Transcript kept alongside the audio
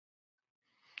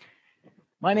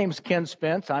My name is Ken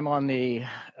Spence. I'm on the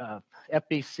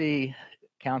FBC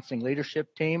Counseling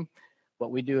Leadership Team.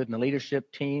 What we do in the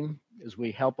leadership team is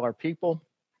we help our people,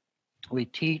 we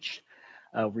teach,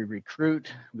 we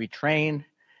recruit, we train,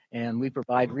 and we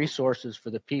provide resources for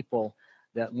the people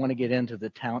that want to get into the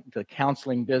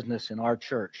counseling business in our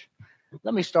church.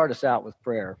 Let me start us out with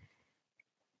prayer.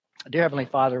 Dear Heavenly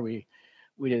Father, we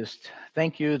just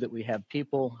thank you that we have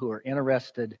people who are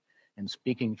interested in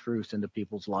speaking truth into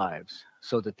people's lives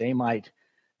so that they might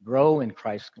grow in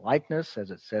Christ's likeness,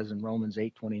 as it says in Romans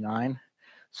 8:29,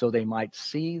 so they might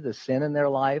see the sin in their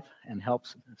life and help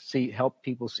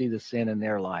people see the sin in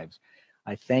their lives.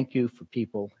 I thank you for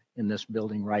people in this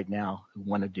building right now who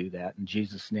want to do that. In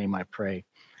Jesus' name I pray.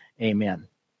 Amen.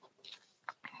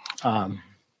 I'm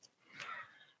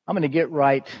going to get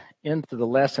right into the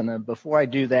lesson. And before I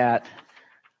do that,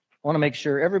 I want to make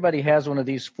sure everybody has one of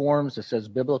these forms that says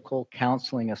Biblical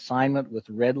Counseling Assignment with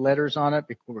red letters on it,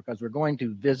 because we're going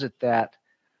to visit that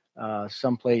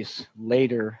someplace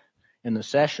later in the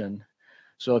session.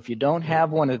 So if you don't have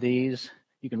one of these,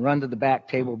 you can run to the back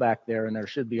table back there, and there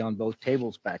should be on both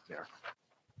tables back there.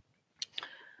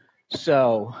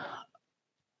 So,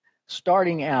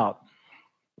 starting out,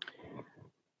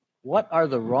 what are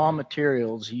the raw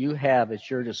materials you have at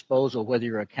your disposal, whether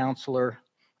you're a counselor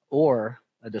or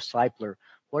a discipler?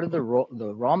 What are the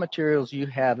raw materials you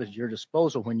have at your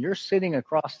disposal when you're sitting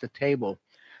across the table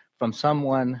from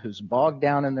someone who's bogged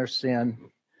down in their sin,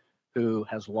 who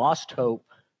has lost hope,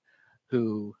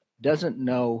 who doesn't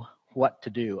know what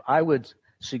to do? I would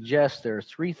suggest there are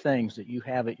three things that you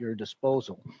have at your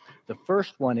disposal. The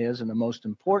first one is, and the most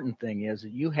important thing is,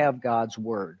 that you have God's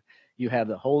Word. You have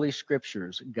the Holy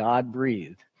Scriptures, God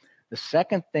breathed. The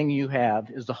second thing you have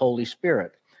is the Holy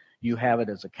Spirit. You have it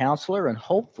as a counselor, and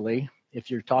hopefully, if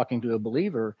you're talking to a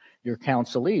believer, your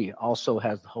counselee also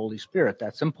has the Holy Spirit.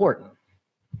 That's important.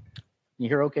 You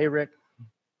hear okay, Rick?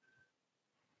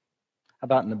 How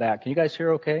about in the back? Can you guys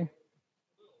hear okay?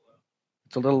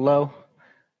 It's a little low.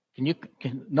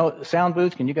 No, sound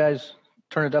booth, can you guys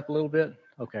turn it up a little bit?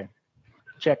 Okay.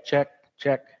 Check, check,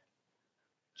 check,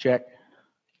 check.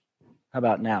 How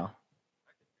about now?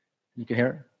 You can hear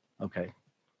it? Okay.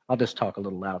 I'll just talk a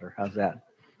little louder. How's that?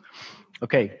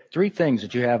 Okay, three things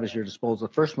that you have at your disposal.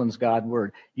 The first one's God's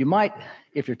Word. You might,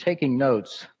 if you're taking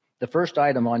notes, the first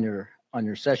item on your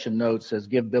session notes says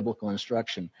give biblical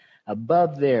instruction.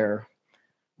 Above there,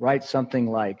 write something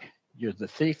like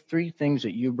the three things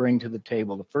that you bring to the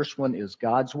table. The first one is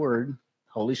God's Word,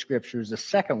 Holy Scriptures. The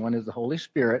second one is the Holy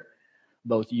Spirit,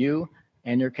 both you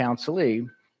and your counselee.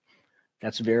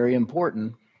 That's very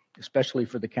important, especially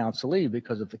for the counselee,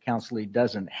 because if the counselee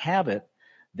doesn't have it,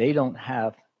 they don't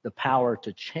have the power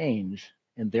to change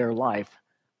in their life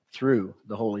through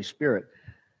the Holy Spirit.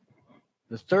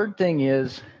 The third thing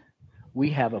is we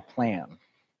have a plan.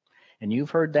 And you've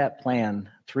heard that plan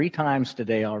 3 times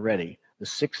today already, the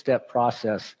 6-step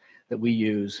process that we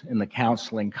use in the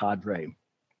counseling cadre.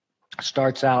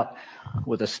 Starts out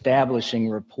with establishing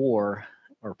rapport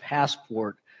or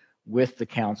passport with the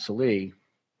counselee,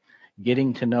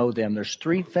 getting to know them. There's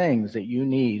 3 things that you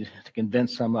need to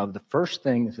convince them of. The first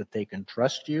thing is that they can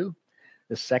trust you.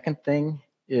 The second thing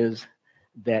is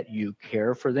that you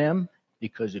care for them,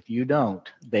 because if you don't,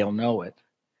 they'll know it.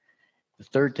 The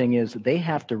third thing is that they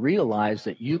have to realize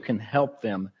that you can help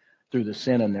them through the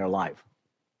sin in their life.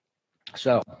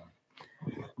 So,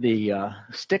 you've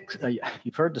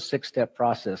heard the 6-step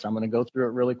process. I'm going to go through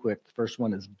it really quick. The first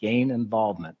one is gain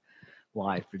involvement.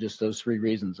 Why? For just those 3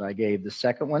 reasons I gave. The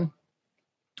second one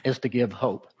is to give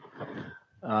hope.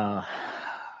 Let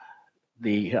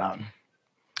me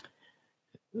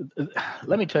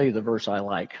tell you the verse I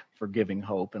like for giving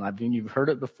hope, and you've heard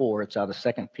it before. It's out of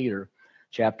 2 Peter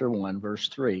chapter 1, verse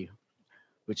 3,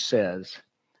 which says,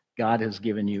 God has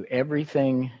given you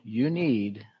everything you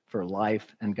need for life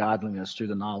and godliness through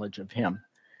the knowledge of Him.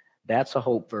 That's a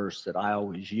hope verse that I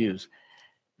always use.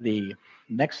 The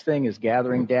next thing is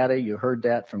gathering data. You heard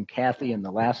that from Kathy in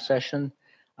the last session.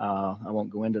 I won't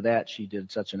go into that. She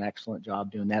did such an excellent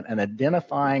job doing that. And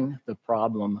identifying the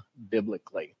problem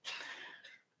biblically.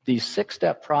 The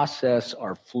 6-step process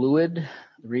are fluid.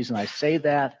 The reason I say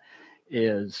that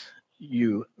is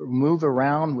you move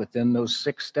around within those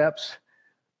 6 steps,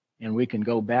 and we can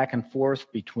go back and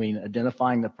forth between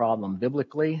identifying the problem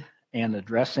biblically and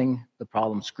addressing the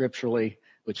problem scripturally,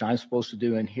 which I'm supposed to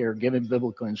do in here, giving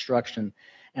biblical instruction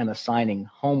and assigning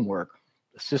homework,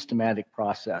 a systematic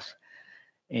process.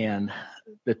 And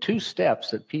the 2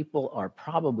 steps that people are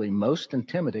probably most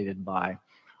intimidated by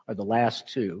are the last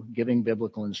 2, giving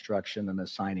biblical instruction and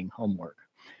assigning homework.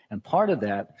 And part of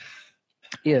that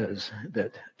is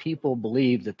that people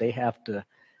believe that they have to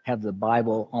have the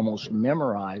Bible almost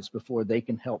memorized before they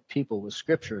can help people with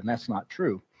Scripture, and that's not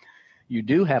true. You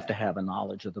do have to have a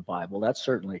knowledge of the Bible. That's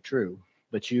certainly true.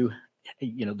 But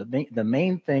the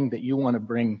main thing that you want to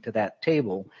bring to that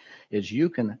table is you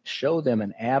can show them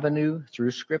an avenue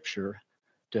through Scripture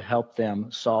to help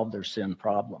them solve their sin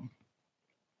problem.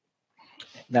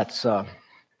 That's, I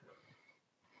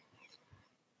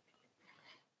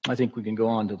think we can go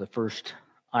on to the first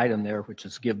item there, which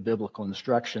is give biblical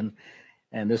instruction.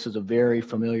 And this is a very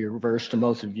familiar verse to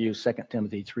most of you, 2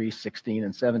 Timothy 3:16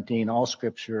 and 17. All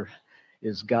Scripture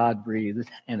is God-breathed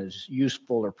and is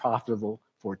useful or profitable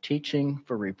for teaching,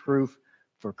 for reproof,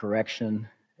 for correction,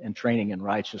 and training in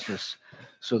righteousness,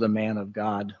 so the man of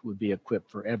God would be equipped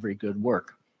for every good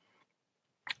work.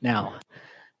 Now,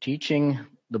 teaching,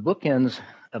 the bookends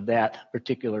of that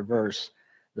particular verse,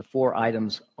 the four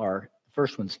items are, the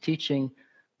first one's teaching,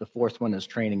 the fourth one is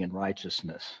training in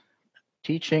righteousness.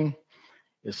 Teaching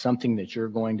is something that you're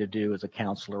going to do as a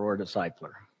counselor or a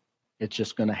discipler. It's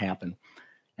just going to happen.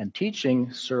 And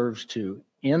teaching serves to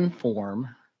inform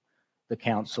the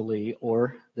counselee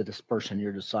or the person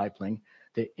you're discipling,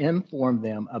 to inform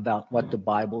them about what the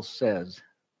Bible says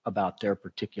about their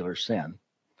particular sin.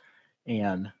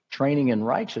 And training in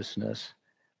righteousness,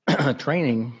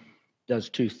 training does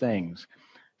two things.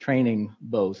 Training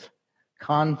both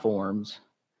conforms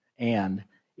and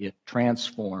it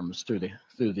transforms through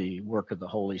the work of the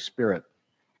Holy Spirit.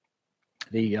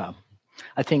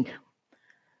 I think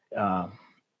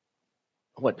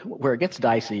where it gets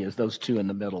dicey is those two in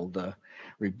the middle, the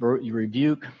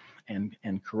rebuke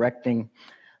and correcting.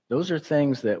 Those are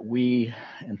things that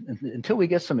until we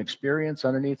get some experience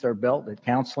underneath our belt at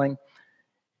counseling,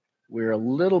 we're a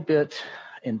little bit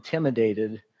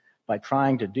intimidated by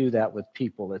trying to do that with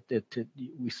people.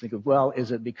 We think of, well,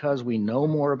 is it because we know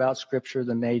more about Scripture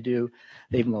than they do?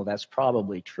 Even though that's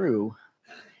probably true,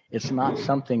 it's not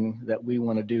something that we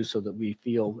want to do so that we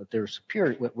feel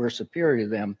that we're superior to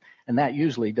them, and that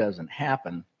usually doesn't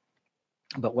happen.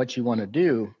 But what you want to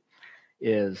do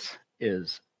is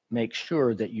make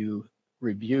sure that you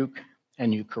rebuke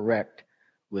and you correct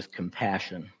with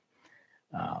compassion.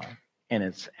 And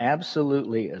it's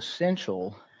absolutely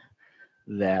essential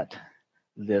that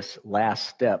this last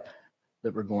step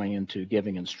that we're going into,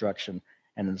 giving instruction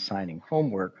and assigning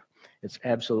homework, it's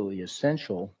absolutely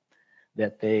essential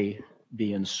that they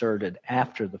be inserted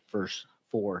after the first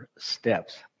four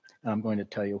steps. And I'm going to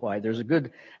tell you why. There's a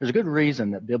good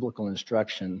reason that biblical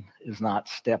instruction is not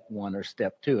step one or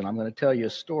step two, and I'm going to tell you a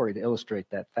story to illustrate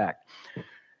that fact.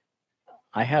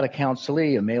 I had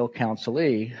a male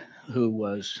counselee, who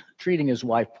was treating his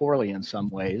wife poorly in some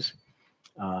ways.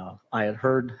 I had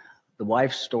heard the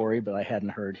wife's story, but I hadn't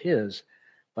heard his,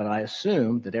 but I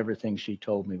assumed that everything she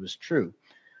told me was true,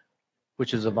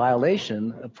 which is a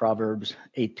violation of Proverbs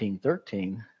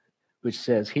 18:13, which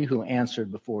says, he who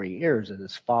answered before he hears it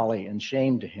is folly and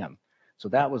shame to him. So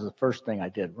that was the first thing I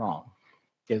did wrong,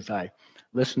 is I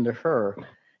listened to her,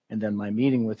 and then my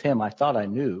meeting with him, I thought I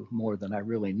knew more than I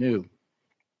really knew.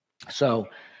 So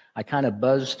I kind of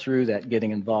buzzed through that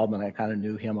getting involvement. I kind of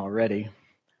knew him already.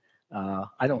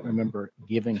 I don't remember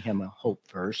giving him a hope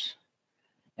verse.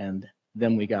 And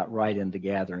then we got right into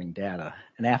gathering data.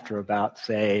 And after about,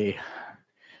 say,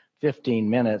 15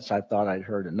 minutes, I thought I'd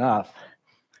heard enough.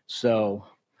 So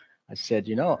I said,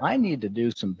 I need to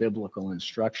do some biblical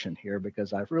instruction here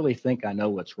because I really think I know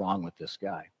what's wrong with this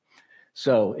guy.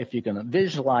 So if you can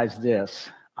visualize this,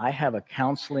 I have a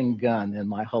counseling gun in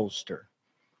my holster.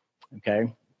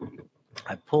 Okay?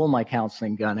 I pull my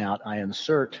counseling gun out. I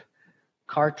insert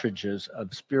cartridges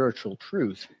of spiritual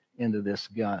truth into this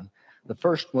gun. The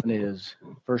first one is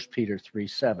 1 Peter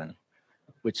 3:7,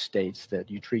 which states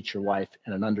that you treat your wife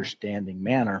in an understanding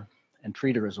manner and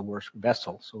treat her as a worse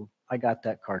vessel. So I got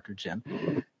that cartridge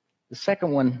in. The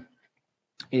second one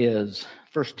is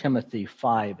 1 Timothy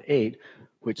 5:8,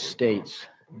 which states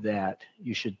that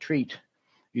you should treat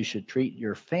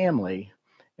your family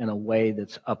in a way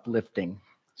that's uplifting.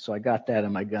 So I got that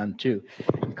in my gun too.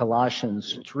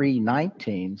 Colossians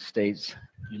 3:19 states,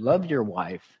 you love your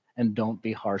wife and don't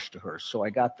be harsh to her. So I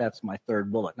got that's my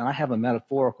third bullet. Now I have a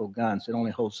metaphorical gun, so it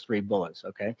only holds 3 bullets,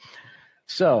 okay?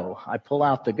 So I pull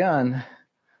out the gun,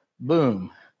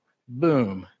 boom,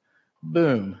 boom,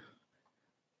 boom.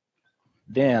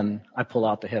 Then I pull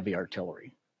out the heavy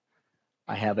artillery.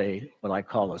 I have what I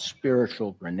call a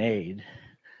spiritual grenade,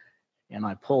 and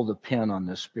I pull the pin on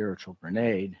this spiritual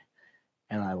grenade,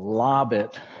 and I lob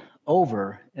it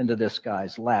over into this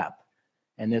guy's lap,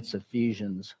 and it's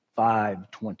Ephesians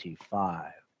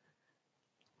 5:25.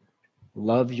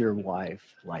 Love your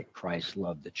wife like Christ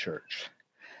loved the church.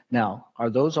 Now, are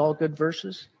those all good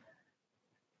verses?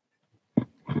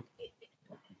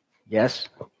 Yes?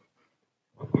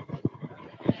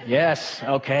 Yes.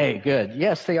 Okay, good.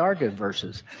 Yes, they are good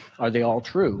verses. Are they all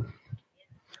true?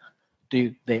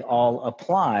 Do they all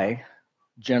apply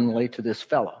generally to this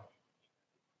fellow?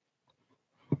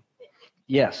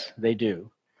 Yes, they do.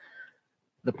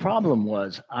 The problem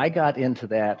was I got into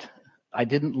that. I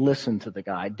didn't listen to the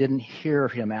guy, didn't hear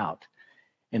him out.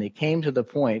 And it came to the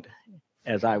point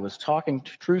as I was talking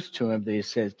truth to him that he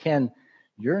said, Ken,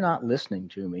 you're not listening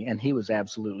to me. And he was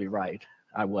absolutely right.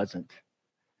 I wasn't.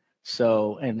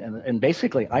 So, and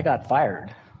basically I got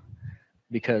fired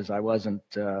because I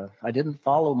didn't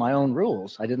follow my own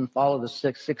rules. I didn't follow the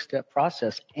six-step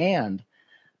process, and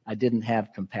I didn't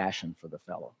have compassion for the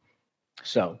fellow.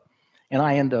 So, and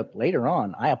I end up later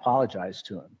on, I apologized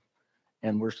to him,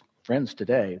 and we're friends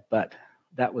today, but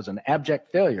that was an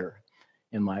abject failure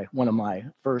in one of my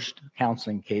first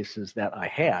counseling cases that I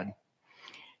had.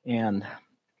 And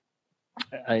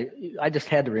I just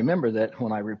had to remember that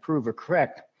when I reprove or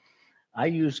correct, I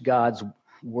use God's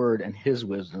word and his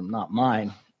wisdom, not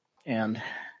mine. And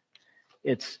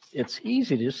it's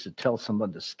easy just to tell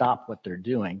someone to stop what they're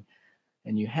doing.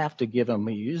 And you have to give them,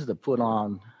 you use the put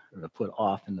on or the put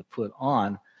off and the put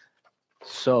on,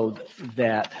 so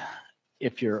that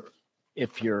if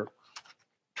you're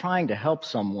trying to help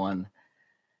someone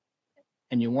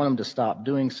and you want them to stop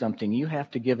doing something, you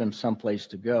have to give him someplace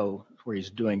to go where he's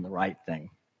doing the right thing.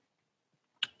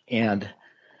 And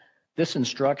this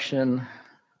instruction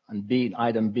on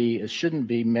item B, it shouldn't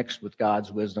be mixed with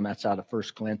God's wisdom. That's out of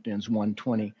 1 Corinthians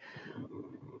 1:20.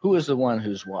 Who is the one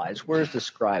who's wise? Where is the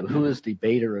scribe? Who is the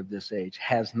debater of this age?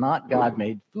 Has not God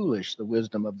made foolish the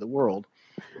wisdom of the world?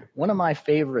 One of my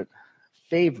favorite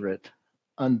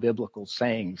unbiblical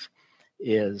sayings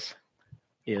is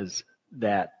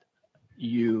that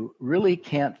you really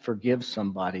can't forgive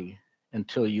somebody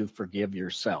until you forgive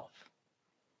yourself.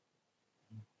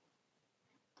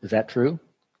 Is that true?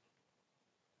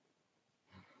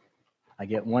 I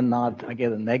get one nod. I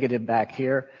get a negative back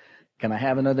here. Can I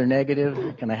have another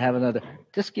negative? Can I have another?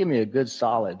 Just give me a good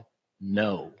solid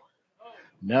no.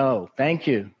 No. Thank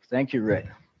you. Thank you, Rick.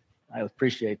 I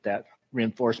appreciate that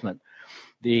reinforcement.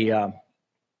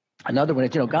 Another one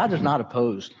is, God is not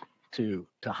opposed to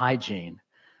hygiene,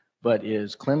 but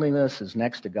is cleanliness is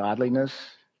next to godliness.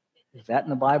 Is that in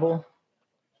the Bible?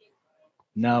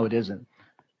 No, it isn't.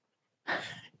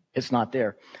 It's not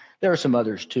there. There are some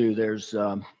others too. There's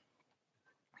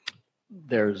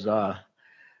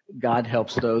God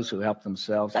helps those who help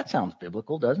themselves. That sounds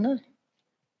biblical, doesn't it?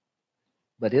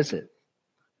 But is it?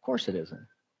 Of course it isn't.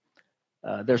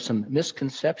 There's some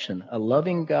misconception. A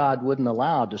loving God wouldn't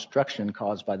allow destruction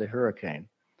caused by the hurricane.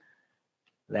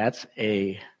 That's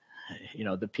the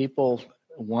people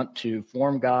want to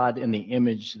form God in the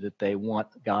image that they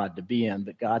want God to be in,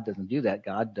 but God doesn't do that.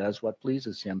 God does what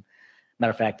pleases him.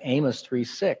 Matter of fact, Amos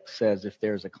 3:6 says, if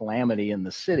there's a calamity in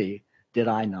the city, did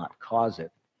I not cause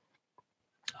it?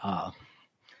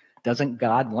 Doesn't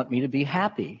God want me to be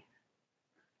happy?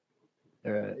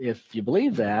 If you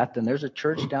believe that, then there's a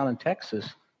church down in Texas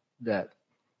that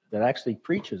actually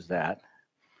preaches that.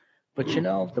 But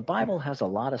the Bible has a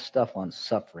lot of stuff on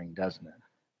suffering, doesn't it?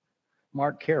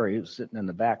 Mark Carey, who's sitting in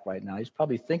the back right now, he's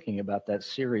probably thinking about that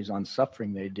series on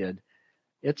suffering they did.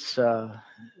 It's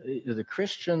the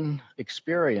Christian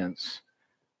experience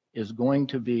is going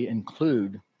to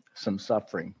include some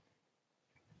suffering.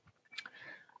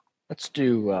 Let's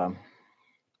do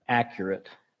accurate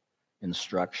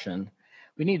instruction.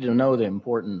 We need to know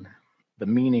the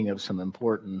meaning of some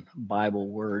important Bible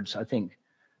words. I think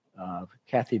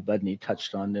Kathy Budney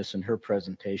touched on this in her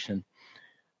presentation.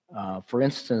 For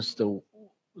instance,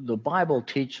 the Bible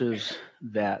teaches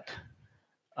that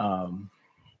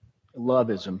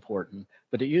love is important,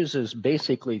 but it uses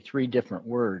basically 3 different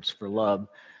words for love.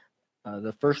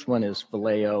 The first one is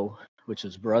phileo, which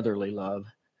is brotherly love.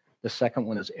 The second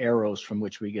one is eros, from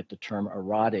which we get the term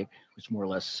erotic, which is more or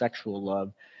less sexual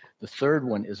love. The third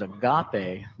one is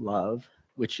agape love,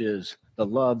 which is the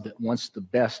love that wants the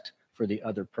best for the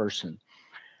other person.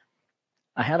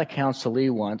 I had a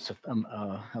counselee once,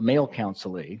 a male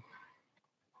counselee,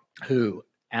 who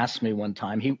asked me one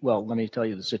time, let me tell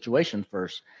you the situation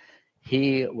first.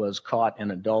 He was caught in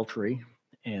adultery,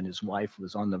 and his wife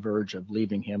was on the verge of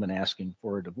leaving him and asking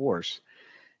for a divorce.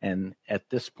 And at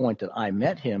this point that I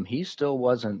met him, he still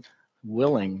wasn't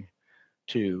willing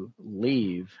to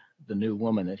leave the new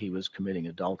woman that he was committing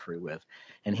adultery with.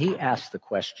 And he asked the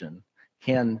question,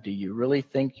 Ken, do you really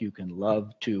think you can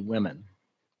love 2 women?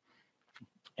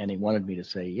 And he wanted me to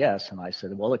say yes. And I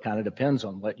said, well, it kind of depends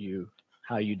on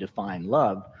how you define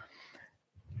love.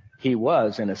 he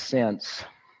was, in a sense,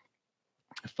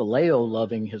 phileo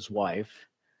loving his wife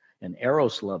and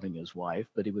eros loving his wife,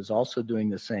 but he was also doing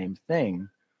the same thing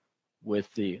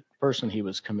with the person he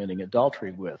was committing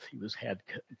adultery with. He had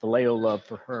phileo love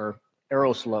for her,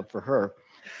 eros love for her,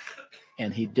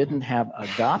 and he didn't have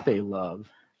agape love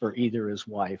for either his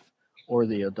wife or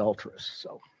the adulteress.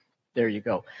 So there you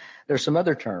go. There's some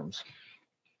other terms.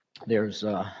 There's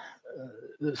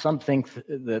some think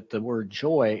that the word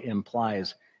joy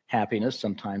implies happiness.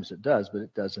 Sometimes it does, but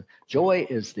it doesn't. Joy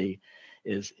is the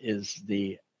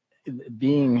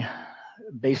being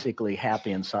basically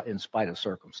happy in spite of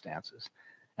circumstances.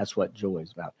 That's what joy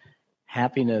is about.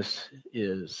 Happiness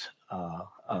is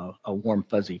a warm,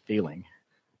 fuzzy feeling,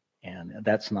 and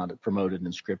that's not promoted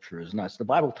in Scripture as much. The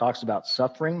Bible talks about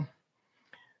suffering,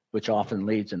 which often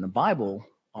leads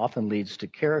to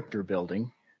character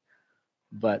building.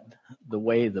 But the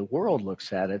way the world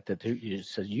looks at it, that it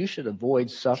says you should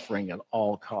avoid suffering at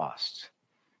all costs.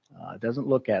 It doesn't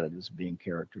look at it as being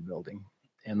character building.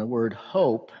 And the word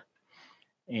hope,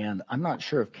 and I'm not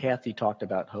sure if Kathy talked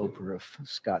about hope or if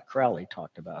Scott Crowley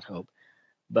talked about hope,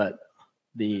 but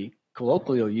the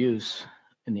colloquial use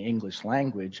in the English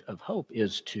language of hope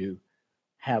is to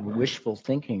have wishful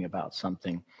thinking about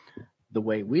something. The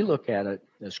way we look at it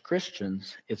as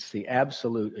Christians, it's the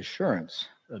absolute assurance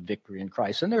of victory in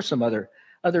Christ. And there's some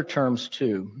other terms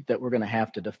too that we're going to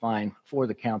have to define for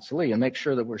the counselee and make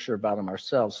sure that we're sure about them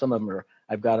ourselves. Some of them are,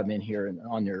 I've got them in here and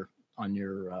on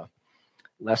your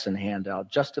lesson handout: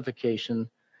 justification,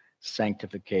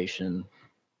 sanctification,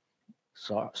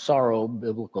 sorrow,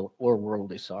 biblical or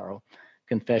worldly sorrow,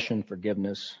 confession,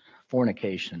 forgiveness,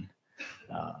 fornication,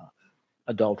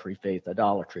 adultery, faith,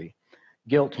 idolatry,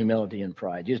 guilt, humility, and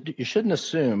pride. You shouldn't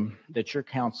assume that your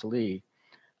counselee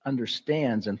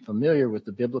understands and familiar with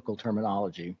the biblical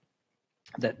terminology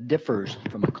that differs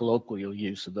from a colloquial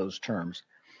use of those terms.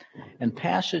 And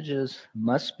passages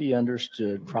must be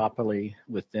understood properly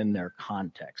within their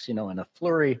context. In a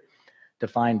flurry to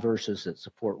find verses that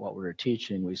support what we're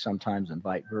teaching, we sometimes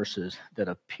invite verses that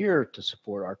appear to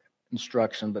support our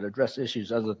instruction but address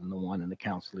issues other than the one in the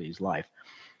counselee's life.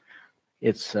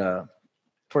 It's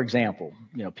for example,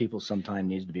 people sometimes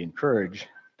need to be encouraged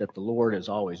that the Lord is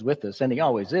always with us, and he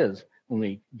always is when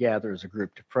we gather as a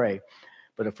group to pray.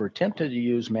 But if we're tempted to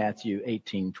use Matthew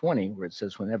 18:20, where it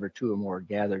says, whenever two or more are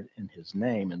gathered in his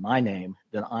name, in my name,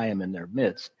 then I am in their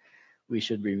midst, we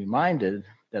should be reminded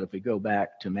that if we go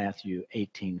back to Matthew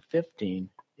 18:15,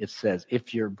 it says,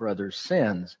 if your brother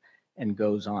sins, and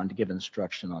goes on to give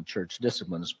instruction on church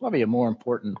discipline. It's probably a more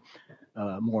important,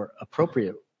 more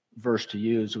appropriate verse to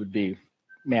use would be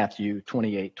Matthew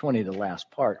 28:20, the last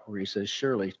part, where he says,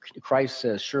 surely, Christ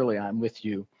says, surely I'm with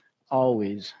you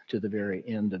always to the very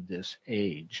end of this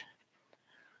age.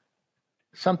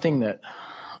 Something that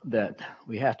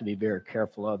we have to be very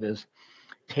careful of is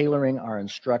tailoring our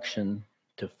instruction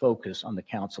to focus on the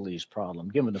counselee's problem,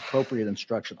 given appropriate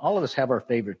instruction. All of us have our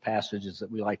favorite passages that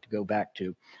we like to go back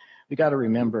to. We got to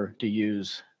remember to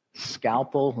use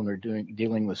scalpel when we're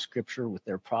dealing with Scripture with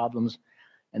their problems,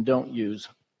 and don't use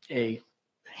a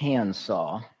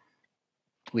handsaw.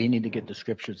 We need to get the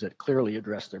Scriptures that clearly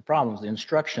address their problems. The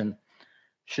instruction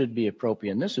should be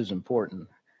appropriate, and this is important.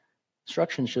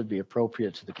 Instruction should be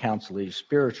appropriate to the counselee's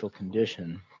spiritual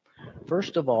condition.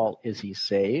 First of all, is he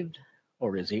saved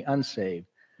or is he unsaved?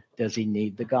 Does he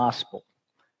need the gospel?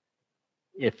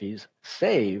 If he's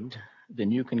saved,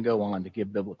 then you can go on to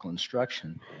give biblical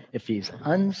instruction. If he's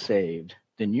unsaved,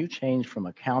 then you change from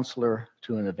a counselor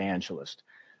to an evangelist.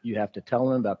 You have to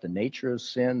tell him about the nature of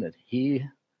sin, that he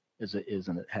is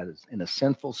in a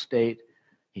sinful state.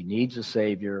 He needs a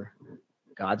Savior.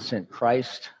 God sent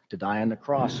Christ to die on the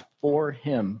cross for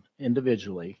him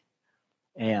individually,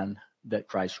 and that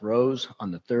Christ rose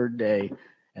on the third day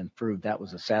and proved that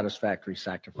was a satisfactory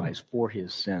sacrifice for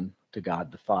his sin to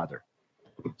God the Father.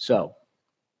 So,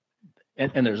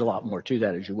 and there's a lot more to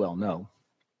that, as you well know.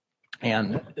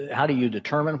 And how do you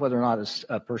determine whether or not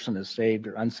a person is saved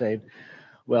or unsaved?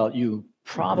 Well, you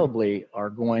probably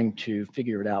are going to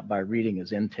figure it out by reading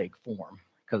his intake form,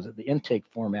 because the intake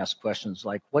form asks questions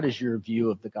like, what is your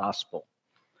view of the gospel?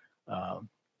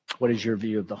 What is your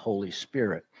view of the Holy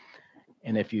Spirit?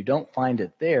 And if you don't find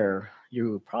it there,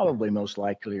 you probably most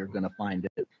likely are going to find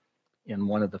it in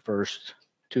one of the first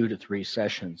 2 to 3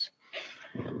 sessions.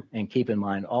 And keep in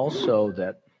mind also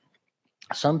that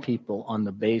some people, on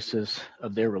the basis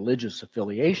of their religious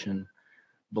affiliation,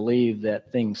 believe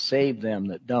that things save them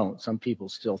that don't. Some people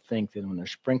still think that when they're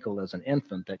sprinkled as an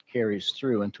infant, that carries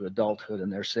through into adulthood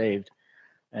and they're saved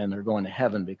and they're going to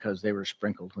heaven because they were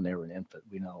sprinkled when they were an infant.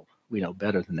 We know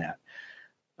better than that.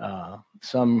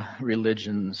 Some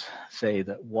religions say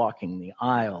that walking the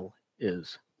aisle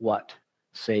is what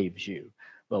saves you.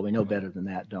 Well, we know better than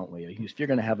that, don't we? If you're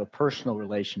going to have a personal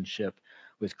relationship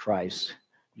with Christ,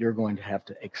 you're going to have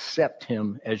to accept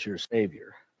him as your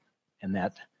Savior. And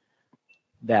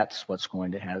that's what's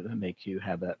going to make you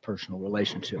have that personal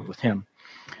relationship with him.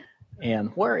 And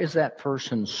where is that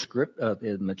person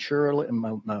spiritually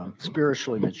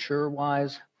mature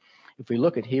wise? If we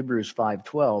look at Hebrews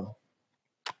 5:12,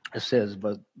 it says,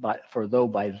 for though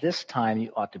by this time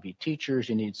you ought to be teachers,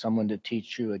 you need someone to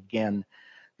teach you again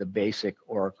the basic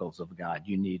oracles of God.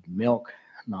 You need milk,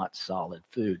 not solid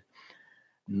food.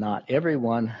 Not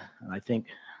everyone, and I think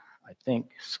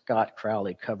Scott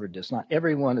Crowley covered this, not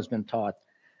everyone has been taught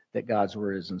that God's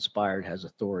word is inspired, has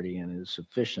authority, and is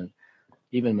sufficient.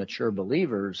 Even mature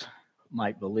believers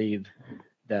might believe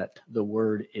that the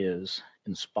word is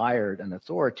inspired and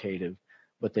authoritative,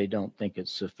 but they don't think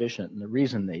it's sufficient. And the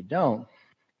reason they don't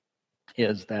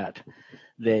is that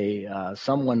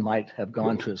someone might have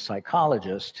gone to a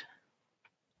psychologist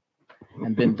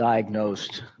and been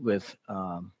diagnosed with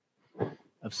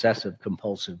obsessive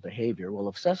compulsive behavior. Well,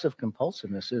 obsessive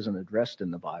compulsiveness isn't addressed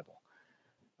in the Bible.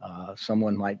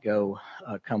 Someone might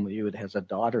come with you that has a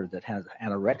daughter that has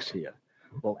anorexia.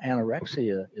 Well,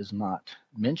 anorexia is not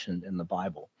mentioned in the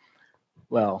Bible.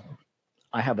 Well,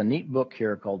 I have a neat book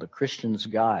here called A Christian's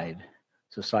Guide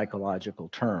to Psychological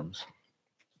Terms.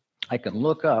 I can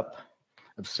look up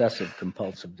obsessive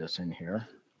compulsiveness in here.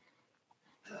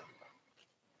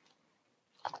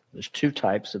 There's two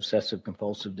types, obsessive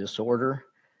compulsive disorder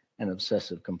and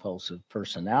obsessive compulsive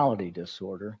personality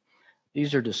disorder.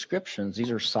 These are descriptions.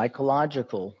 These are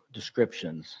psychological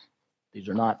descriptions. These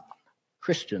are not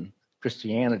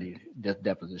Christianity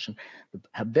deposition. The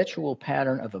habitual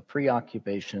pattern of a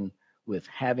preoccupation with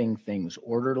having things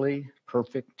orderly,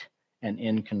 perfect, and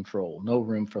in control. No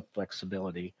room for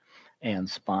flexibility and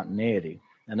spontaneity.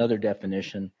 Another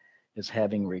definition is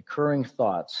having recurring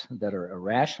thoughts that are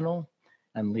irrational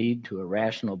and lead to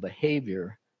irrational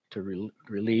behavior to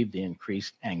relieve the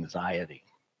increased anxiety.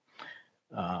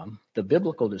 The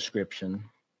biblical description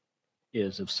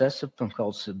is obsessive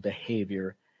compulsive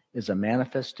behavior is a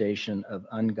manifestation of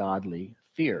ungodly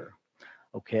fear.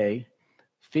 Okay?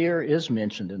 Fear is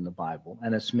mentioned in the Bible,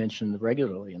 and it's mentioned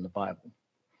regularly in the Bible.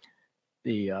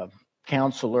 The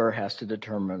counselor has to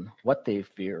determine what they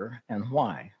fear and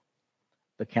why.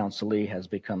 The counselee has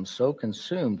become so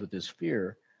consumed with his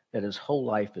fear that his whole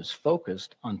life is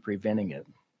focused on preventing it.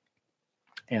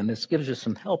 And this gives you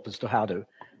some help as to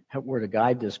where to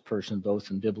guide this person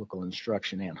both in biblical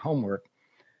instruction and homework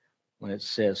when it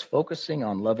says focusing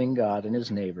on loving God and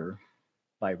his neighbor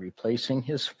by replacing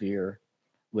his fear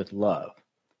with love.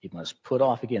 He must put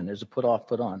off, again, there's a put off,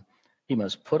 put on. He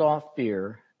must put off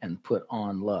fear and put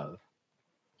on love.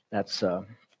 That's,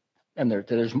 and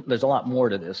there's a lot more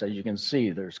to this. As you can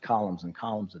see, there's columns and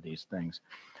columns of these things.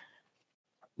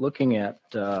 Looking at,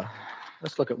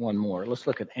 let's look at one more. Let's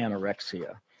look at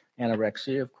anorexia.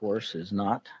 Anorexia, of course, is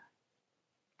not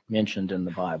mentioned in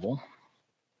the Bible.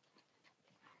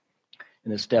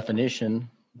 In its definition,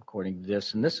 according to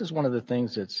this, and this is one of the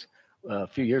things that's a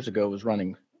few years ago was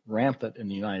running rampant in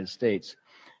the United States.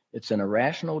 It's an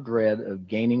irrational dread of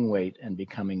gaining weight and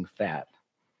becoming fat.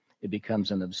 It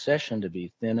becomes an obsession to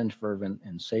be thin and fervent,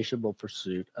 insatiable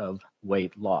pursuit of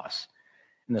weight loss.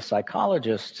 And the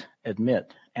psychologists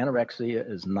admit anorexia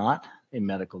is not a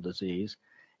medical disease.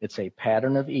 It's a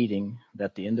pattern of eating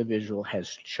that the individual has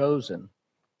chosen,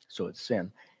 so it's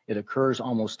sin. It occurs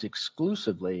almost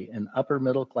exclusively in upper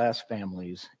middle class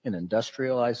families in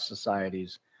industrialized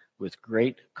societies with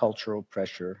great cultural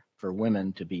pressure for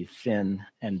women to be thin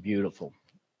and beautiful.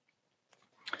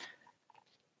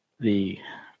 What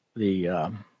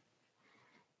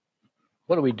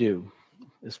do we do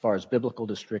as far as biblical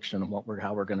description and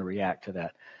how we're going to react to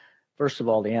that? First of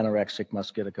all, the anorexic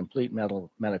must get a complete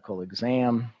medical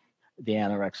exam. The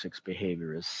anorexic's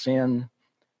behavior is sin.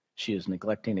 She is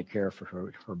neglecting to care for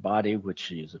her body,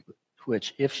 which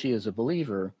if she is a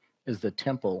believer, is the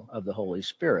temple of the Holy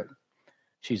Spirit.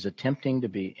 She's attempting to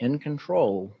be in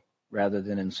control rather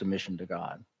than in submission to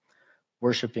God.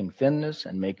 Worshiping thinness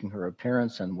and making her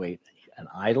appearance and weight an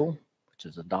idol, which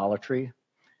is idolatry.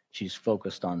 She's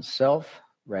focused on self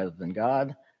rather than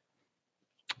God.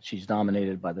 She's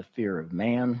dominated by the fear of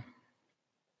man.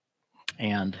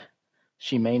 And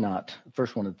she may not,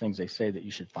 first one of the things they say that you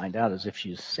should find out is if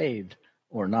she is saved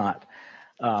or not.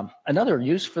 Another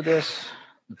use for this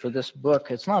book,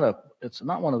 it's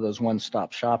not one of those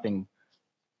one-stop shopping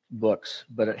books,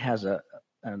 but it has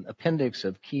an appendix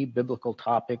of key biblical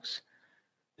topics,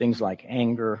 things like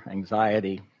anger,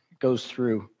 anxiety. It goes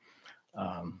through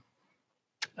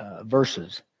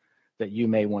verses that you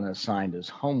may want to assign as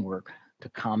homework to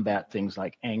combat things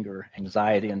like anger,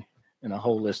 anxiety, and a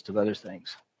whole list of other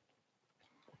things.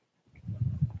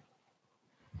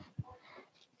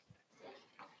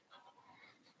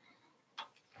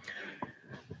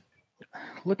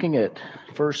 Looking at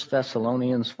 1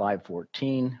 Thessalonians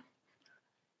 5:14,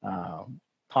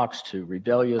 talks to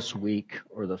rebellious, weak,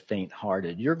 or the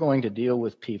faint-hearted. You're going to deal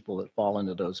with people that fall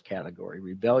into those categories,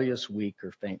 rebellious, weak,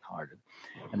 or faint-hearted.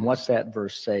 And what's that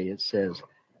verse say? It says,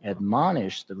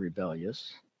 admonish the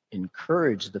rebellious,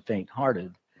 encourage the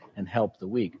faint-hearted, and help the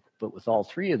weak. But with all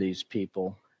three of these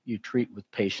people, you treat with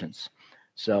patience.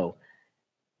 So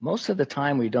most of the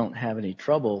time we don't have any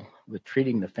trouble with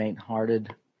treating the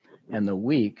faint-hearted and the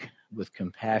weak with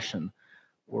compassion.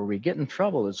 Where we get in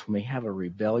trouble is when we have a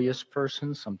rebellious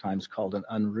person, sometimes called an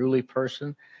unruly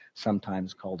person,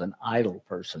 sometimes called an idle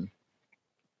person.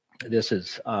 This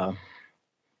is, I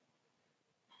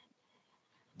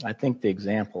think the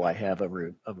example I have of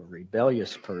a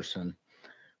rebellious person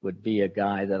would be a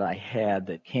guy that I had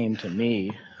that came to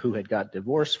me who had got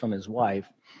divorced from his wife.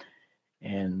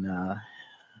 And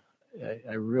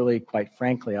I really, quite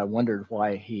frankly, I wondered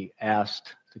why he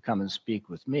asked to come and speak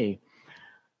with me.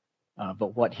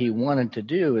 But what he wanted to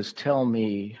do is tell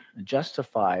me,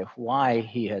 justify why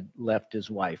he had left his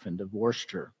wife and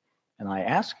divorced her. And I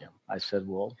asked him, I said,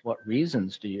 well, what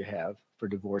reasons do you have for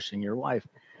divorcing your wife?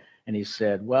 And he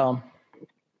said, well,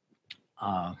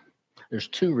 there's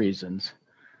two reasons.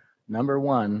 Number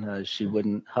one, she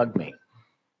wouldn't hug me.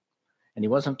 And he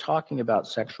wasn't talking about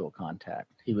sexual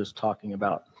contact. He was talking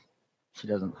about she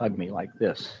doesn't hug me like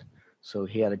this. So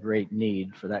he had a great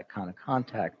need for that kind of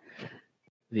contact.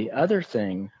 The other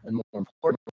thing, and more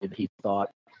importantly, that he thought,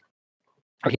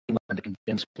 or he wanted to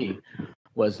convince me,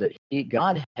 was that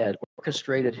God had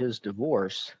orchestrated his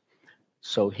divorce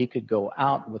so he could go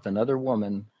out with another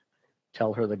woman,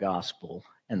 tell her the gospel,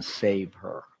 and save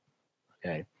her.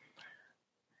 Okay?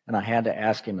 And I had to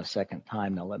ask him a second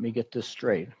time, now let me get this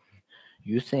straight.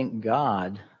 You think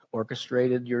God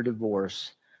orchestrated your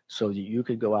divorce so that you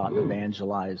could go out and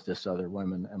evangelize this other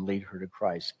woman and lead her to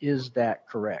Christ? Is that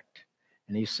correct?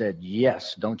 And he said,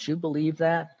 yes. Don't you believe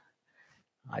that?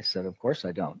 I said, of course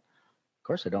I don't. Of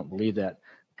course I don't believe that.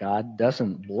 God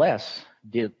doesn't bless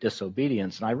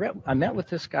disobedience. And I met with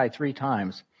this guy 3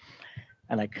 times,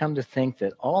 and I come to think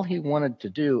that all he wanted to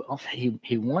do,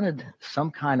 he wanted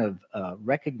some kind of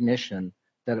recognition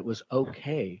that it was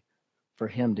okay for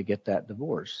him to get that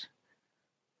divorce.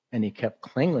 And he kept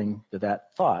clinging to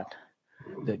that thought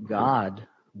that God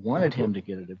wanted him to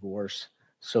get a divorce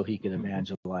so he could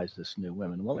evangelize this new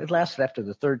woman. Well, it lasted after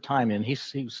the 3rd time, and he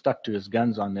stuck to his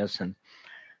guns on this, and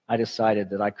I decided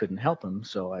that I couldn't help him,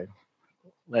 so I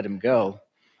let him go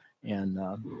and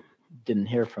didn't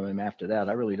hear from him after that.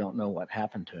 I really don't know what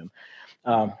happened to him.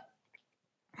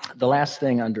 The last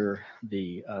thing under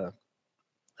the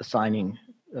assigning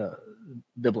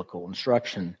biblical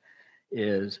instruction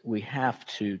is we have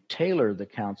to tailor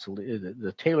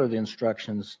tailor the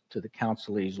instructions to the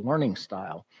counselee's learning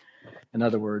style. In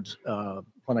other words,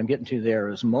 what I'm getting to there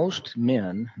is most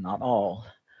men, not all,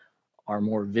 are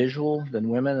more visual than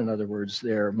women. In other words,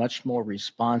 they're much more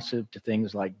responsive to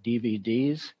things like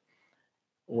DVDs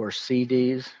or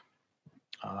CDs.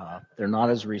 They're not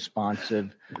as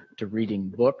responsive to reading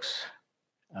books,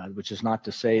 which is not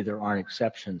to say there aren't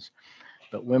exceptions,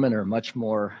 but women are much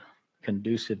more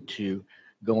conducive to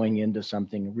going into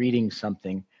something, reading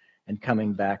something, and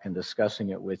coming back and discussing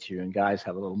it with you, and guys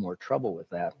have a little more trouble with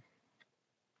that.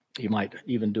 You might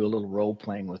even do a little role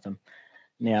playing with them.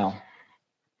 Now,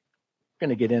 I'm going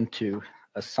to get into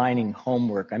assigning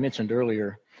homework. I mentioned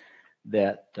earlier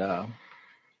that a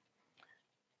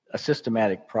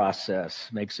systematic process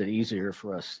makes it easier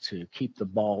for us to keep the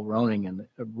ball rolling in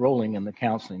the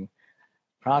counseling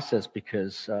process,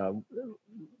 because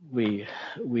we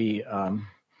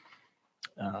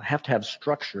have to have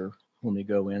structure when we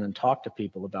go in and talk to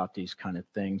people about these kind of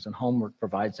things, and homework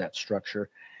provides that structure.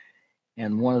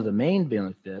 And one of the main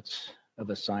benefits of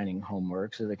assigning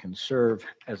homework is that it can serve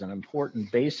as an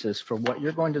important basis for what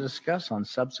you're going to discuss on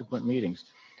subsequent meetings.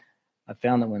 I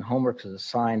found that when homework is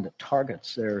assigned that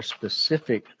targets their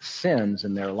specific sins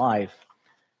in their life,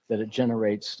 that it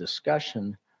generates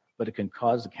discussion, but it can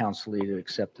cause the counselee to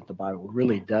accept that the Bible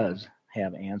really does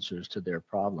have answers to their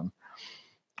problem.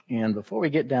 And before we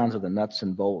get down to the nuts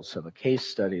and bolts of a case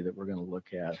study that we're going to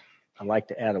look at, I'd like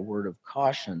to add a word of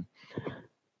caution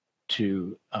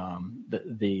to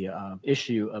the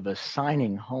issue of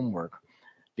assigning homework,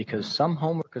 because some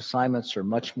homework assignments are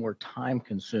much more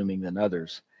time-consuming than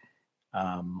others.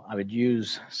 I would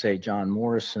use, say, John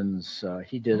Morrison's,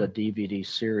 he did a DVD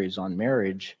series on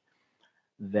marriage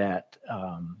that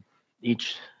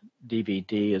each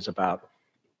DVD is about,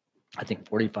 I think,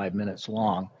 45 minutes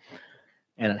long,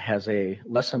 and it has a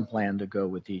lesson plan to go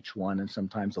with each one, and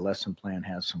sometimes the lesson plan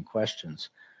has some questions.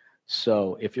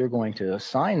 So if you're going to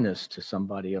assign this to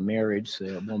somebody, a marriage,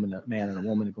 say a man and a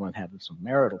woman are going to have some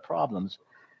marital problems,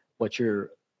 what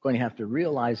you're going to have to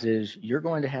realize is you're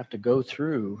going to have to go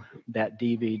through that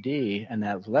DVD and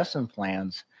that lesson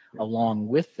plans along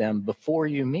with them before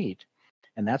you meet.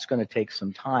 And that's going to take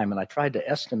some time. And I tried to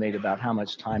estimate about how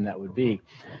much time that would be.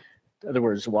 In other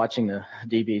words, watching the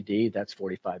DVD, that's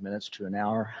 45 minutes to an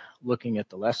hour. Looking at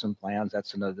the lesson plans,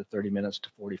 that's another 30 minutes to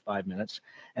 45 minutes.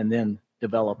 And then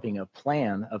developing a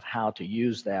plan of how to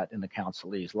use that in the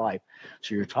counselee's life.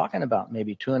 So you're talking about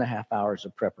maybe 2.5 hours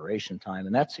of preparation time,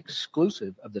 and that's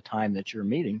exclusive of the time that you're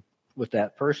meeting with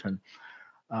that person.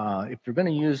 If you're going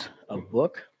to use a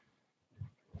book,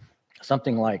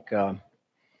 something like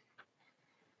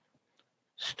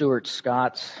Stuart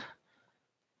Scott's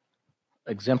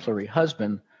Exemplary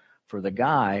Husband, for the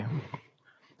guy,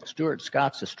 Stuart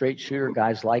Scott's a straight shooter.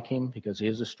 Guys like him because he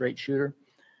is a straight shooter.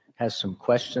 Has some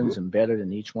questions embedded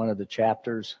in each one of the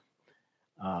chapters,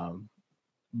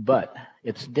 but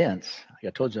it's dense. Like I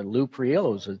told you, Lou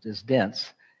Priello's is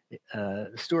dense.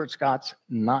 Stuart Scott's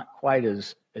not quite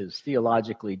as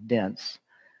theologically dense,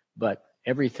 but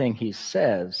everything he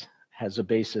says has a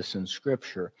basis in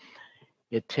Scripture.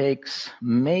 It takes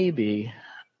maybe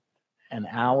an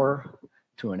hour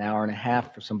to an hour and a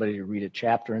half for somebody to read a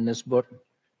chapter in this book.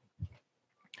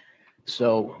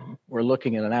 So we're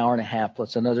looking at an hour and a half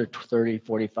plus another 30,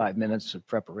 45 minutes of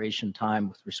preparation time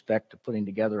with respect to putting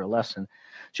together a lesson.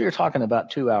 So you're talking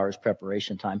about 2 hours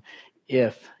preparation time.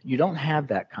 If you don't have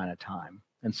that kind of time,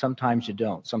 and sometimes you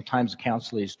don't, sometimes the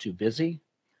counselee is too busy,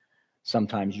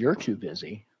 sometimes you're too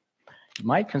busy, you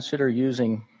might consider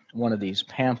using one of these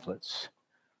pamphlets.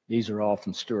 These are all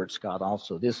from Stuart Scott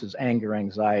also. This is Anger,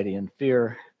 Anxiety, and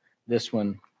Fear. This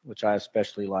one, which I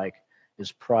especially like,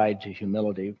 is Pride to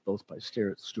Humility, both by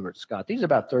Stuart Scott. These are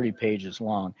about 30 pages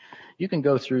long. You can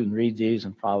go through and read these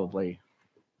in probably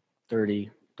 30,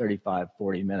 35,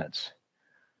 40 minutes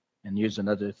and use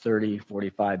another 30,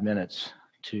 45 minutes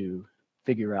to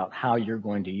figure out how you're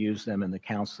going to use them in the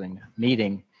counseling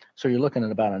meeting. So you're looking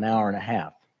at about an hour and a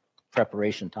half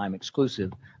preparation time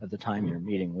exclusive of the time you're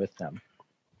meeting with them.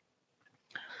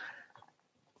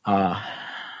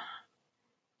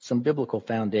 Some biblical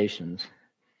foundations.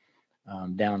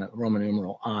 Down at Roman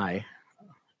numeral I,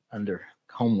 under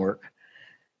homework.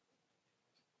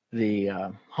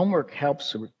 The homework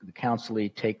helps the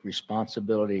counselee take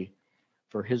responsibility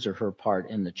for his or her part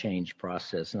in the change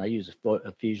process. And I use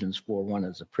Ephesians 4:1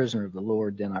 as a prisoner of the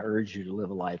Lord, then I urge you to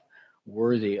live a life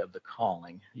worthy of the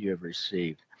calling you have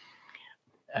received.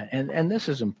 And this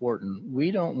is important.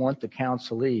 We don't want the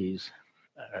counselees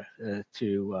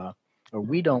or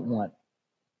we don't want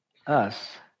us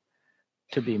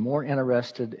to be more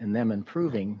interested in them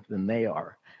improving than they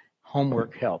are.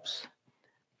 Homework helps.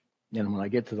 And when I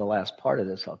get to the last part of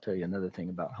this, I'll tell you another thing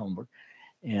about homework.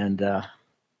 And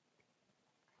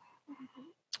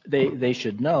they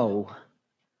should know,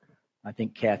 I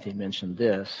think Kathy mentioned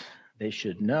this, they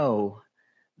should know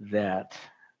that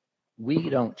we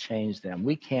don't change them.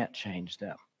 We can't change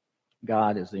them.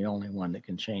 God is the only one that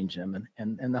can change them.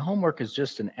 And the homework is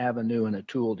just an avenue and a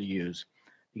tool to use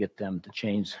to get them to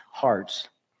change hearts.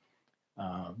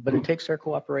 But it takes their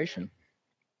cooperation.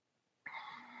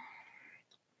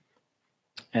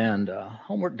 And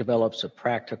homework develops a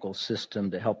practical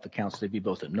system to help the counselor be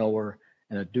both a knower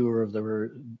and a doer of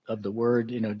the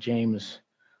word. You know, James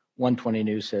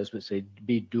 1:20 says, but say,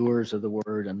 be doers of the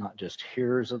word and not just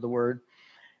hearers of the word.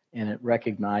 And it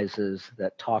recognizes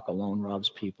that talk alone robs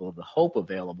people of the hope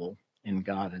available in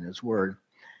God and his word.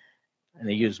 And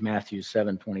they use Matthew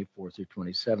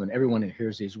 7:24-27. Everyone who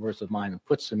hears these words of mine and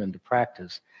puts them into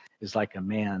practice is like a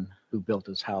man who built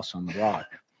his house on the rock.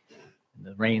 And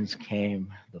the rains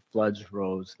came, the floods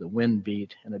rose, the wind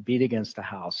beat, and it beat against the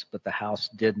house, but the house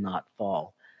did not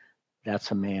fall.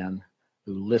 That's a man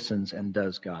who listens and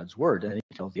does God's word. And he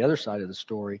tells the other side of the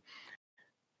story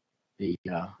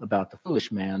about the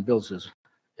foolish man builds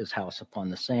his house upon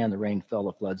the sand. The rain fell,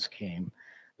 the floods came,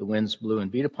 the winds blew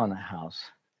and beat upon the house,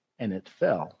 and it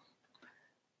fell,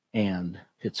 and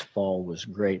its fall was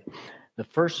great. The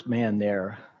first man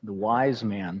there, the wise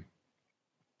man,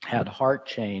 had heart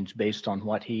change based on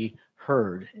what he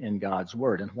heard in God's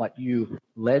word and what you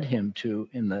led him to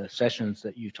in the sessions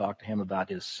that you talked to him about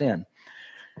his sin.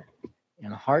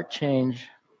 And heart change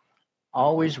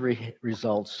always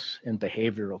results in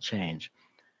behavioral change.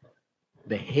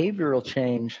 behavioral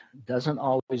change doesn't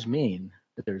always mean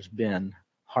that there's been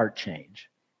heart change.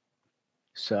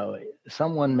 So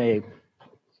someone may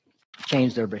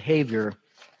change their behavior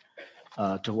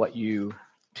to what you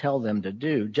tell them to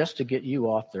do just to get you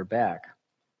off their back.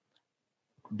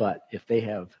 But if they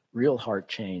have real heart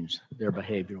change, their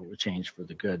behavior will change for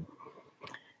the good.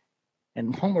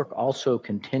 And homework also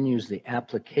continues the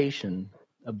application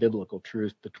of biblical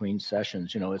truth between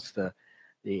sessions. It's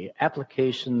the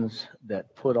applications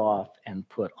that put off and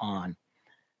put on.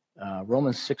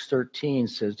 Romans 6:13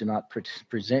 says, do not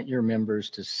present your members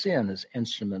to sin as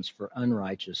instruments for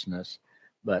unrighteousness,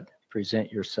 but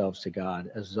present yourselves to God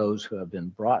as those who have been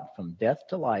brought from death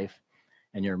to life,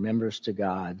 and your members to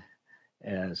God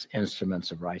as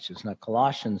instruments of righteousness. Now,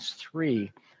 Colossians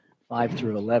 3:5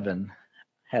 through 11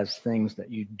 has things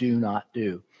that you do not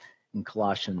do. In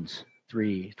Colossians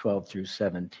 3:12 through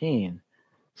 17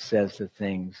 says the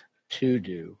things to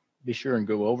do. Be sure and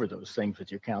go over those things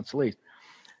with your counselees.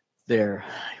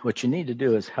 What you need to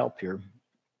do is help your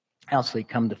counselee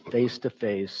come to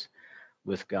face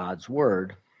with God's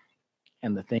word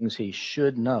and the things he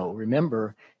should know.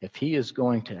 Remember, if he is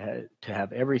going to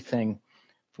have everything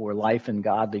for life and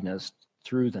godliness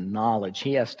through the knowledge,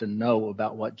 he has to know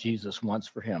about what Jesus wants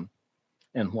for him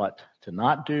and what to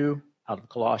not do out of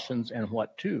Colossians and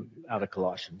what to out of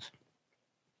Colossians.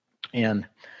 And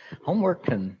homework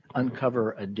can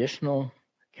uncover additional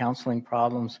counseling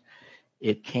problems.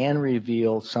 It can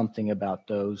reveal something about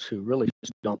those who really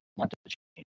just don't want to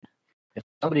change. If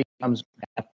somebody comes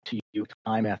back to you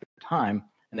time after time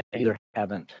and they either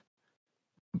haven't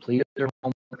completed their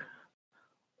homework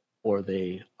or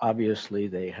they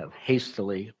have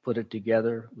hastily put it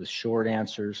together with short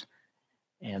answers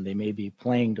and they may be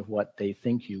playing to what they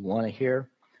think you want to hear,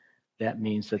 that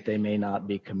means that they may not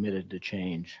be committed to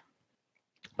change.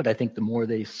 But I think the more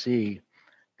they see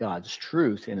God's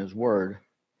truth in his word,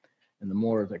 and the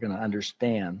more they're going to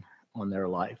understand on their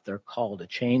life, they're called to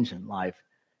change in life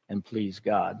and please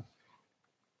God.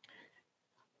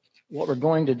 What we're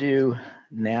going to do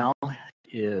now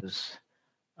is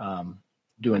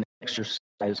do an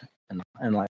exercise and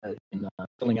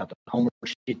filling out the homework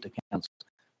sheet that counts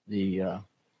the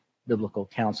biblical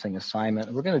counseling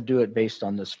assignment. We're going to do it based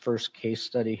on this first case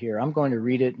study here. I'm going to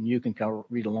read it, and you can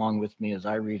read along with me as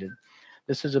I read it.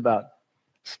 This is about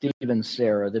Steve and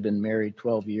Sarah. They've been married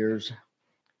 12 years.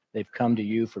 They've come to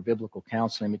you for biblical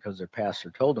counseling because their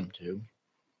pastor told them to,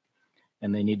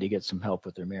 and they need to get some help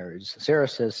with their marriage. Sarah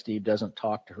says Steve doesn't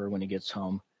talk to her when he gets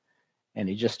home, and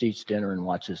he just eats dinner and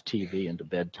watches TV into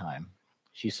bedtime.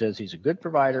 She says he's a good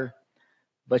provider,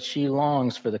 but she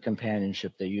longs for the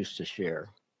companionship they used to share,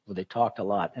 where they talked a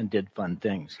lot and did fun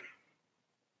things.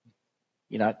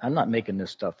 I'm not making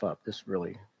this stuff up. This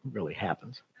really, really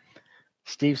happens.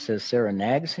 Steve says Sarah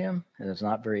nags him and is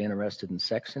not very interested in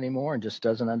sex anymore and just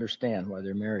doesn't understand why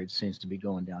their marriage seems to be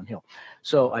going downhill.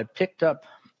 So I picked up,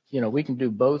 we can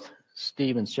do both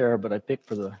Steve and Sarah, but I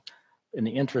picked in the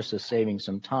interest of saving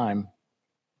some time,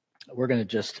 we're going to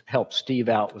just help Steve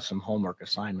out with some homework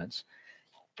assignments.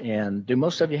 And do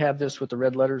most of you have this with the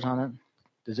red letters on it?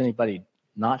 Does anybody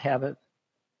not have it?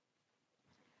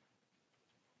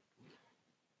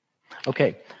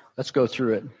 Okay, let's go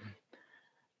through it.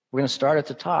 We're going to start at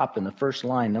the top, and the first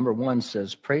line, number 1,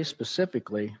 says, pray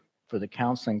specifically for the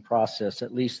counseling process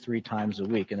at least 3 times a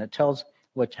week. And it tells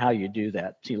how you do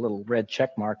that. See a little red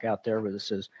check mark out there where it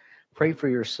says, pray for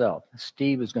yourself.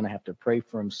 Steve is going to have to pray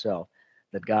for himself,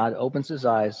 that God opens his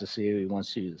eyes to see what he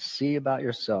wants you to see about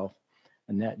yourself,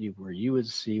 and that where you would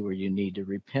see where you need to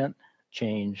repent,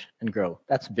 change, and grow.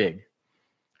 That's big.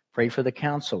 Pray for the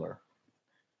counselor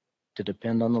to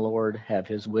depend on the Lord, have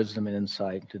his wisdom and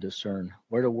insight to discern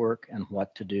where to work and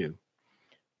what to do.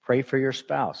 Pray for your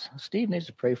spouse. Steve needs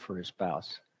to pray for his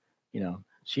spouse.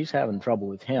 She's having trouble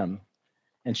with him,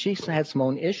 and she's had some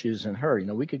own issues in her.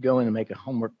 We could go in and make a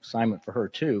homework assignment for her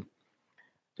too,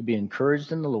 to be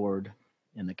encouraged in the Lord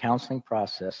in the counseling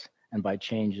process and by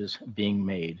changes being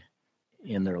made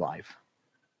in their life.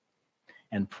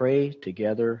 And pray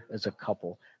together as a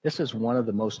couple. This is one of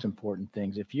the most important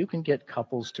things. If you can get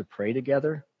couples to pray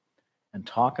together and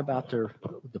talk about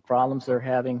the problems they're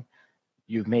having,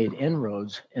 you've made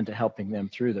inroads into helping them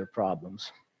through their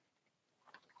problems.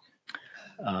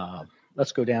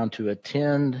 Let's go down to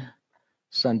attend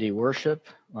Sunday worship.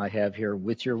 I have here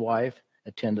with your wife.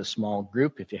 Attend a small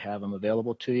group if you have them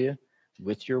available to you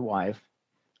with your wife.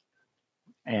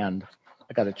 And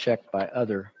I got to check by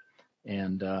other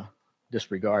and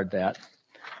disregard that.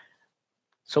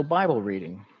 So Bible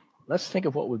reading. Let's think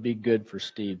of what would be good for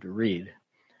Steve to read.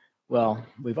 Well,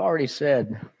 we've already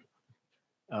said,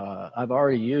 I've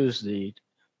already used the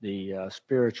the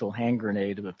spiritual hand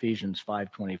grenade of Ephesians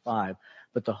 5:25,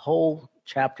 but the whole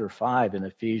chapter 5 in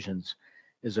Ephesians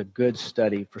is a good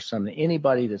study for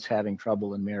anybody that's having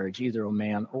trouble in marriage, either a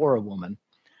man or a woman,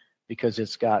 because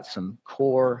it's got some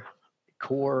core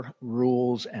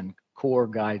rules and core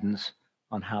guidance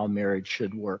on how marriage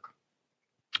should work,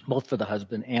 both for the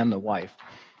husband and the wife.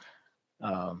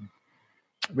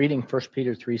 Reading 1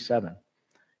 Peter 3:7,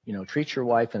 treat your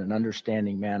wife in an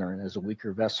understanding manner and as a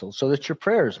weaker vessel, so that your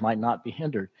prayers might not be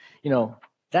hindered.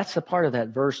 That's the part of that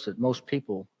verse that most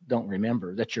people don't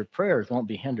remember, that your prayers won't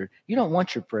be hindered. You don't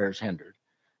want your prayers hindered.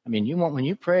 I mean, when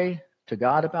you pray to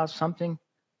God about something,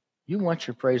 you want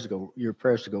your prayers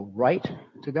to go right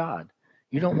to God.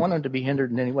 You don't want them to be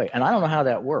hindered in any way. And I don't know how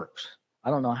that works.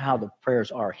 I don't know how the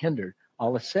prayers are hindered.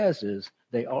 All it says is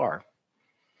they are.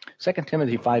 2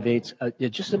 Timothy 5:8,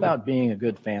 it's just about being a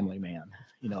good family man.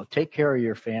 Take care of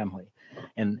your family.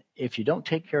 And if you don't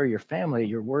take care of your family,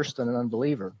 you're worse than an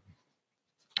unbeliever.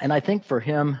 And I think for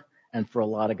him and for a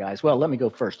lot of guys, well, let me go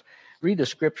first. Read the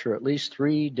scripture at least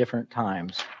 3 different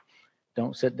times.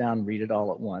 Don't sit down and read it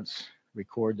all at once.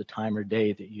 Record the time or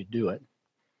day that you do it.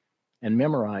 And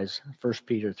memorize 1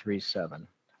 Peter 3:7.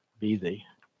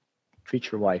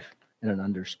 Treat your wife in an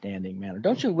understanding manner.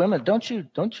 Don't you women, don't you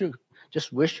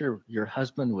just wish your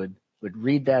husband would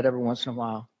read that every once in a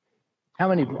while? How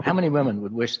many women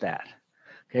would wish that?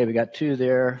 Okay, we got 2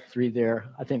 there, 3 there.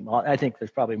 I think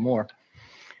there's probably more.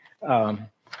 Down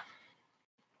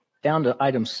to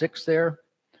item 6 there.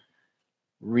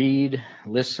 Read,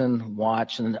 listen,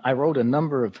 watch. And I wrote a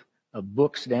number of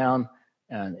books down,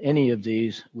 and any of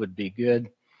these would be good.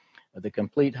 The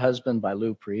Complete Husband by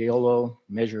Lou Priolo,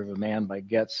 Measure of a Man by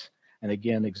Getz, and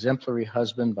again, Exemplary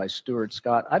Husband by Stuart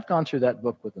Scott. I've gone through that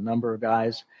book with a number of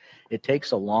guys. It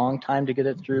takes a long time to get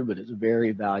it through, but it's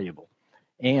very valuable.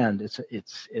 And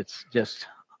it's just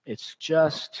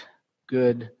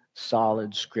good,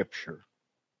 solid scripture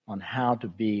on how to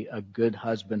be a good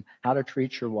husband, how to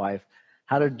treat your wife,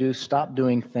 how to stop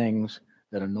doing things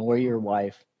that annoy your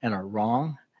wife and are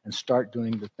wrong, and start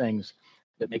doing the things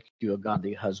that make you a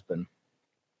godly husband.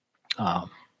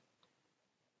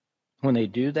 When they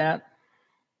do that,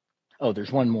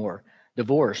 there's one more.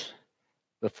 Divorce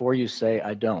before you say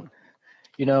I don't.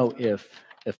 If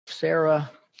Sarah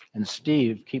and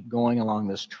Steve keep going along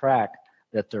this track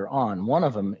that they're on, one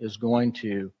of them is going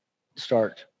to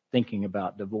start thinking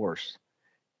about divorce.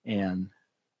 And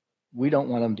we don't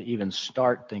want them to even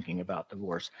start thinking about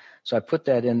divorce. So I put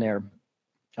that in there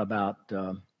about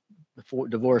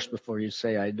divorce before you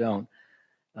say I don't.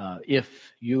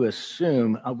 If you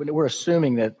assume, we're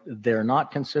assuming that they're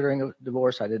not considering a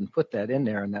divorce. I didn't put that in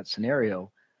there in that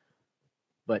scenario.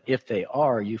 But if they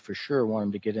are, you for sure want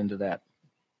them to get into that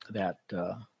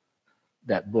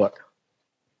book.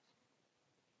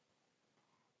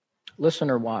 Listen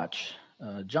or watch.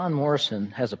 John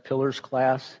Morrison has a Pillars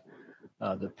class,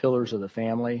 the Pillars of the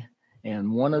Family.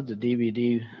 And one of the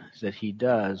DVDs that he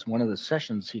does, one of the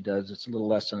sessions he does, it's a little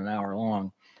less than an hour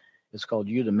long, it's called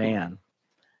You the Man.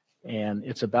 And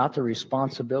it's about the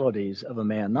responsibilities of a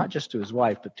man, not just to his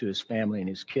wife, but to his family and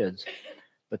his kids.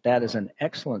 But that is an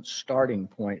excellent starting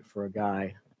point for a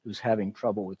guy who's having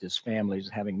trouble with his family, who's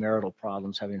having marital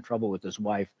problems, having trouble with his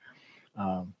wife.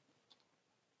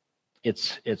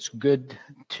 It's good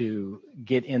to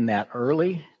get in that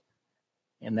early,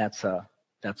 and that's a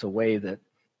way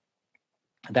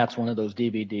that's one of those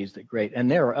DVDs that great. And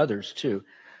there are others too.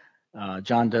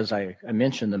 John does, I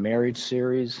mentioned the marriage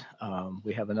series.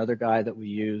 We have another guy that we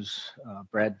use,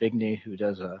 Brad Bigney, who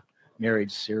does a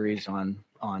marriage series on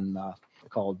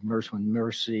called When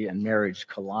Mercy and Marriage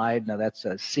Collide. Now that's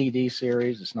a CD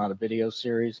series. It's not a video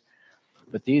series,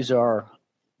 but these are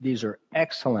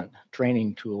excellent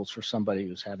training tools for somebody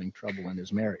who's having trouble in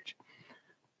his marriage.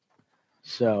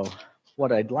 So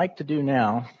what I'd like to do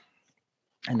now,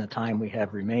 in the time we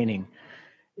have remaining,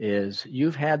 is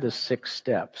you've had the 6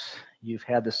 steps. You've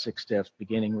had the 6 steps,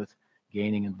 beginning with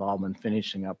gaining involvement,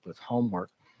 finishing up with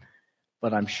homework.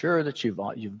 But I'm sure that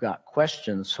you've got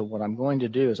questions. So what I'm going to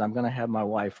do is I'm going to have my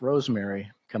wife,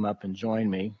 Rosemary, come up and join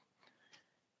me.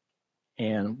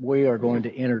 And we are going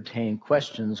to entertain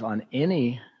questions on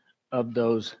any of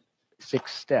those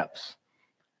 6 steps.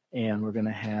 And we're going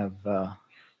to have,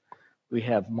 we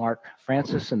have Mark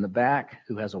Francis in the back,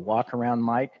 who has a walk-around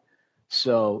mic.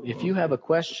 So if you have a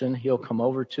question, he'll come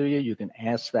over to you. You can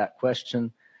ask that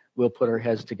question. We'll put our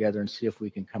heads together and see if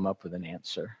we can come up with an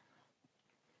answer.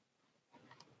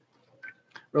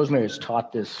 Rosemary has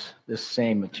taught this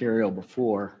same material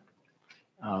before,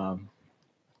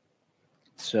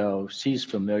 so she's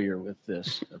familiar with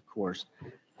this, of course.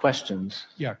 Questions?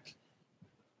 Yeah.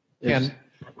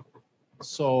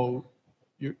 So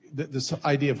this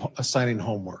idea of assigning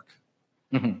homework.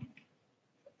 Mhm.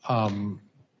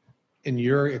 In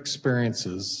your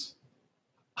experiences,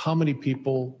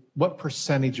 what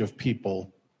percentage of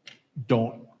people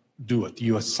don't do it? Do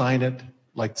you assign it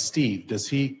like Steve?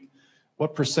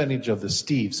 What percentage of the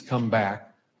Steves come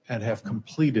back and have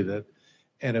completed it?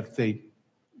 And if they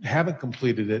haven't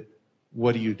completed it,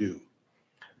 what do you do?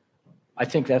 I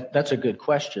think that's a good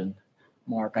question,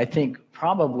 Mark. I think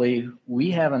probably we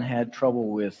haven't had trouble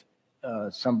with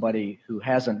somebody who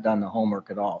hasn't done the homework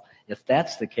at all. If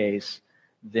that's the case,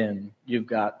 then you've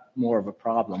got more of a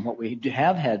problem. What we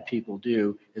have had people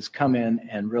do is come in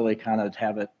and really kind of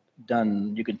have it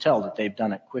done. You can tell that they've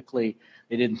done it quickly.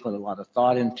 They didn't put a lot of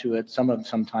thought into it.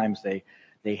 Sometimes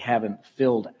they haven't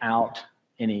filled out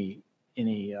any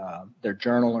their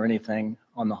journal or anything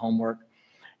on the homework.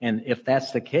 And if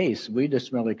that's the case, we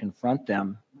just really confront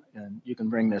them. And you can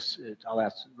bring this, I'll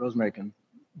ask Rosemary can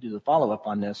do the follow-up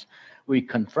on this. We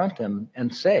confront them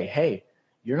and say, hey,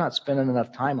 you're not spending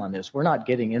enough time on this. We're not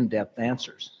getting in-depth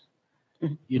answers.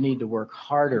 You need to work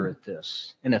harder at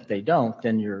this. And if they don't,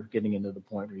 then you're getting into the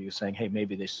point where you're saying, hey,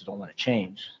 maybe they still don't want to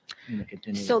change. And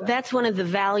continue So with that. that's one of the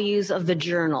values of the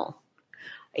journal,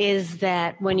 is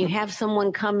that when you have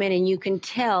someone come in and you can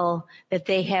tell that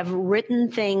they have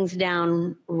written things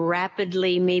down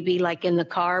rapidly, maybe like in the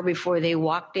car before they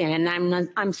walked in, and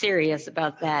I'm serious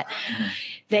about that,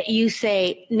 that you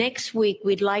say, next week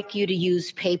we'd like you to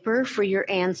use paper for your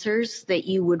answers, that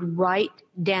you would write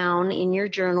down in your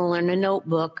journal or in a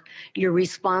notebook your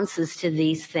responses to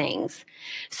these things,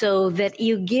 so that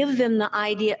you give them the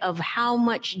idea of how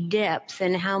much depth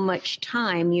and how much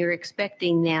time you're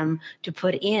expecting them to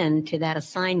put into that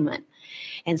assignment.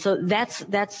 And so that's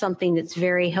something that's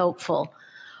very helpful.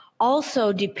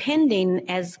 Also, depending,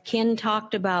 as Ken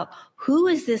talked about, who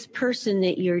is this person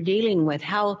that you're dealing with?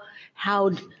 How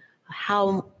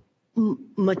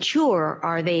mature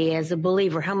are they as a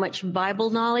believer? How much Bible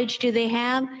knowledge do they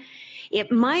have?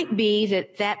 It might be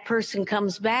that person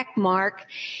comes back, Mark,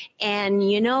 and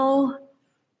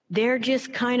they're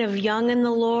just kind of young in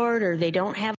the Lord, or they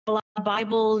don't have a lot of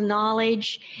Bible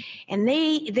knowledge, and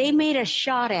they made a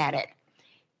shot at it.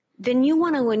 Then you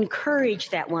want to encourage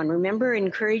that one. Remember,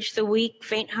 encourage the weak,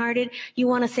 faint-hearted. You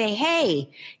want to say,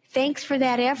 hey, thanks for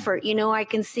that effort. I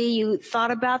can see you thought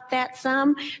about that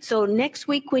some. So next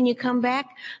week when you come back,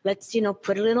 let's,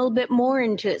 put a little bit more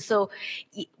into it. So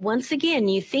once again,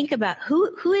 you think about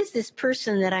who is this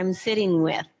person that I'm sitting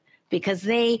with? Because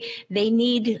they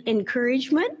need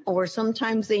encouragement, or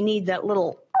sometimes they need that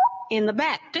little in the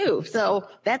back too. So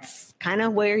that's kind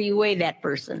of where you weigh that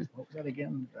person. What was that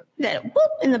again? That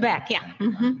whoop in the back, yeah.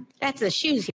 Mm-hmm. That's the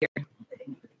shoes here.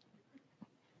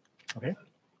 Okay.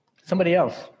 Somebody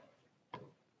else.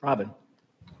 Robin.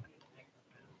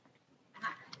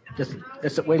 Just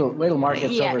wait till Mark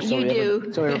gets Yeah, over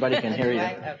so everybody can hear you.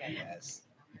 Okay. Yes.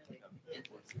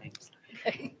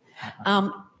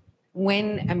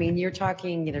 You're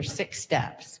talking, there's 6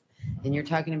 steps, and you're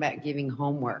talking about giving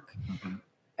homework. Mm-hmm.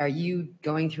 Are you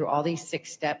going through all these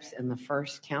 6 steps in the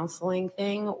first counseling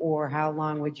thing, or how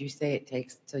long would you say it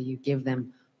takes till you give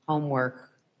them homework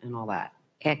and all that?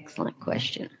 Excellent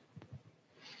question.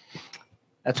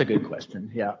 That's a good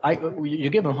question. Yeah, you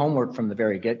give them homework from the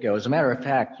very get-go. As a matter of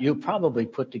fact, you probably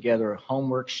put together a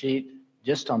homework sheet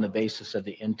just on the basis of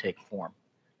the intake form,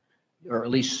 or at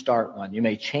least start one. You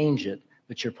may change it,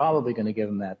 but you're probably going to give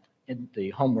them the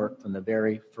homework from the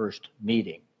very first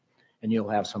meeting, and you'll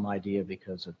have some idea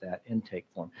because of that intake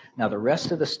form. Now, the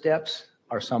rest of the steps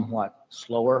are somewhat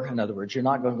slower. In other words, you're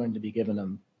not going to be giving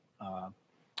them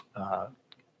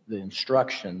the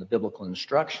instruction, the biblical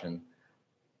instruction,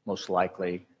 most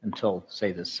likely until,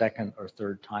 say, the second or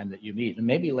third time that you meet, and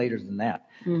maybe later than that.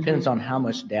 Mm-hmm. Depends on how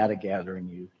much data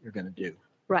gathering you're going to do.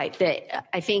 Right.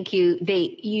 I think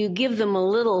you give them a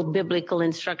little biblical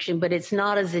instruction, but it's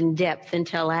not as in depth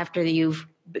until after you've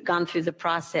gone through the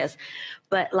process.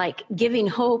 But like giving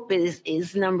hope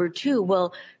is number 2.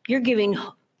 Well,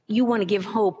 you want to give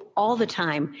hope all the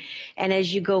time. And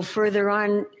as you go further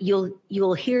on,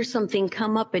 you'll hear something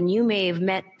come up, and you may have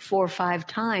met 4 or 5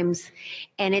 times,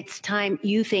 and it's time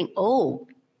you think, oh,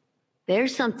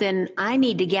 there's something, I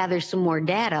need to gather some more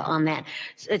data on that.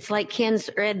 It's like Ken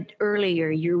said earlier,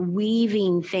 you're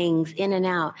weaving things in and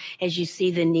out as you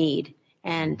see the need,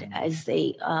 and as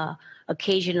the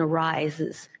occasion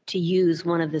arises to use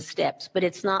one of the steps. But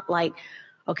it's not like,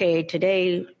 okay,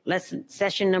 today,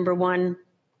 session number 1,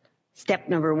 step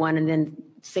number 1, and then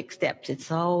 6 steps.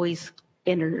 It's always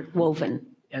interwoven.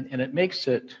 And it makes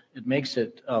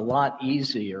it a lot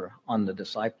easier on the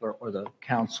discipler or the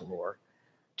counselor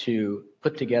to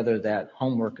put together that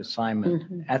homework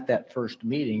assignment at that first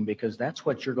meeting, because that's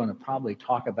what you're going to probably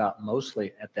talk about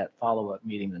mostly at that follow-up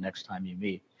meeting the next time you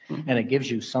meet. And it gives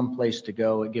you some place to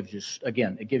go. It gives you,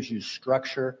 again, it gives you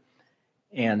structure.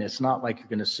 And it's not like you're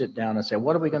going to sit down and say,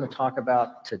 what are we going to talk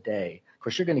about today? Of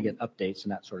course, you're going to get updates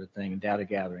and that sort of thing and data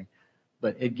gathering,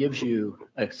 but it gives you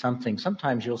something.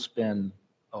 Sometimes you'll spend,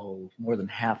 more than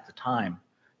half the time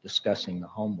discussing the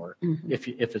homework if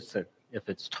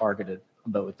it's targeted,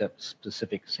 but with that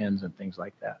specific sins and things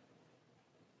like that.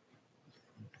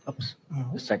 Oops.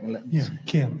 The second. Yeah,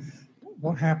 Kim,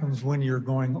 what happens when you're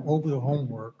going over the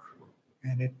homework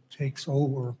and it takes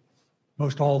over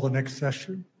most all the next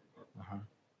session?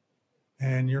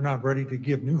 And you're not ready to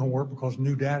give new homework because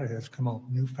new data has come up,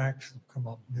 new facts have come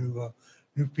up, new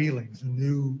feelings, a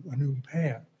new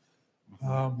path.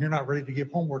 You're not ready to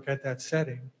give homework at that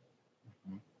setting.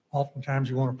 Oftentimes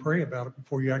you want to pray about it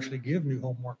before you actually give new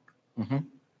homework.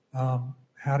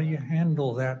 How do you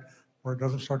handle that where it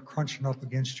doesn't start crunching up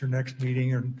against your next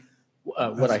meeting? And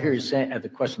what I hear you saying at the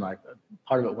question,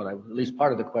 part of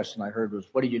the question I heard was,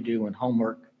 what do you do when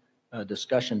homework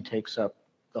discussion takes up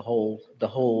the whole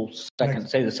second,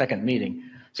 say the second meeting?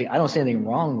 See, I don't see anything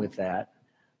wrong with that.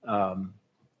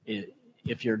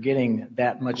 If you're getting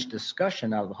that much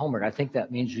discussion out of the homework, I think that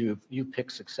means you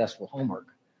pick successful homework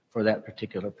for that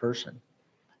particular person.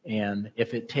 And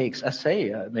if it takes, let's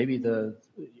say, maybe the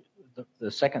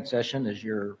second session is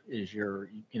your,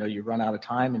 you run out of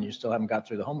time and you still haven't got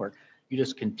through the homework, you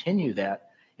just continue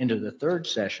that into the third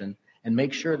session and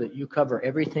make sure that you cover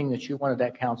everything that you wanted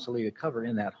that counselee to cover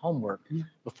in that homework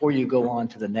before you go on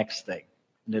to the next thing.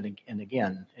 And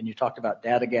again, you talked about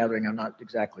data gathering. I'm not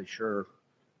exactly sure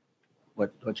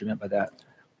what you meant by that.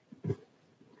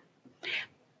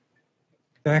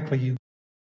 exactly, you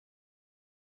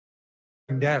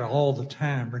data all the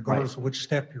time, regardless of which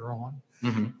step you're on.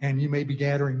 And you may be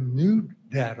gathering new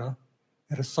data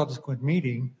at a subsequent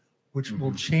meeting, which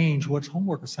will change what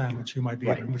homework assignments you might be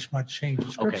having, which might change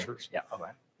the scriptures. Yeah. All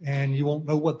right. And you won't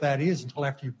know what that is until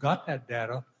after you've got that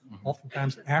data,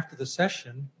 oftentimes after the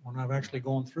session, when I've actually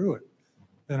gone through it.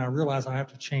 Then I realize I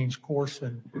have to change course.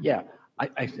 And yeah,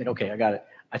 I said, okay, I got it.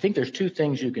 I think there's two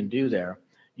things you can do there.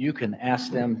 You can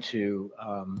ask them to,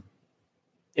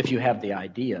 if you have the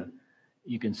idea,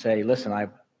 you can say, listen,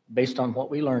 based on what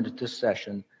we learned at this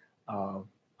session,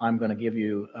 I'm going to give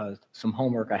you some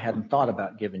homework I hadn't thought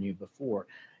about giving you before.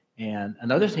 And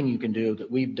another thing you can do that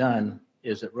we've done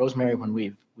is that, Rosemary, when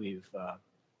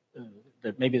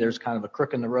that maybe there's kind of a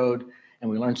crook in the road and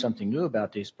we learn something new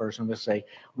about these person, we'll say,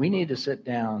 we need to sit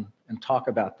down and talk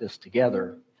about this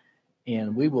together,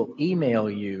 and we will email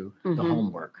you the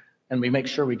homework. And we make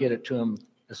sure we get it to them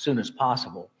as soon as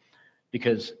possible,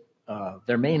 because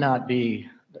there may not be,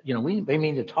 we may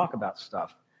need to talk about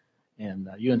stuff. And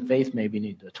you and Faith maybe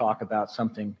need to talk about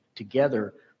something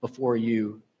together before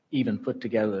you even put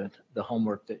together the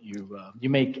homework that you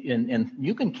make. And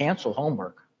you can cancel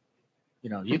homework.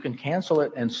 You can cancel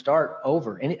it and start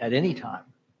over at any time.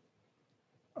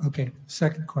 okay,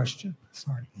 second question,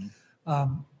 sorry.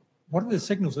 What are the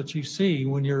signals that you see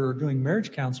when you're doing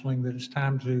marriage counseling that it's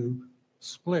time to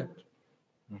split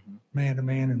man to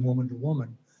man and woman to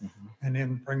woman, and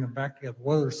then bring them back together?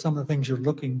 What are some of the things you're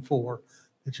looking for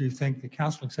that you think the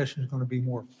counseling session is going to be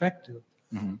more effective?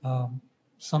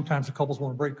 Sometimes the couples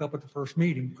want to break up at the first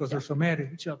meeting because they're so mad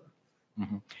at each other.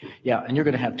 Yeah, and you're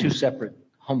going to have two separate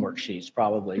homework sheets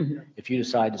probably if you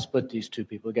decide to split these two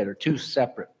people together, two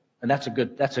separate. And that's a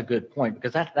good point,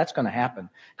 because that's going to happen,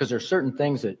 because there's certain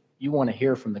things that you want to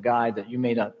hear from the guy that he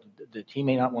may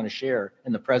not want to share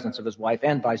in the presence of his wife,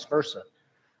 and vice versa.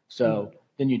 So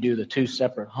then you do the two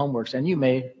separate homeworks, and you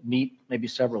may meet maybe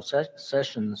several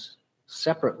sessions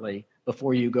separately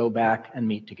before you go back and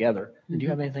meet together. Do you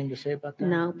have anything to say about that?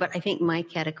 No, but I think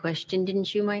Mike had a question.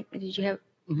 Didn't you, Mike? Did you have?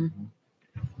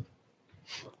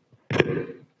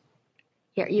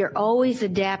 You're always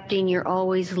adapting. You're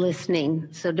always listening.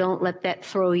 So don't let that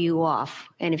throw you off.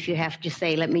 And if you have to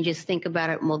say, let me just think about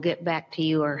it and we'll get back to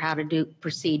you, or how to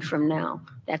proceed from now.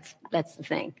 That's the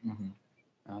thing.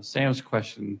 Sam's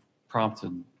question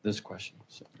prompted this question,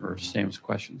 or Sam's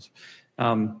questions.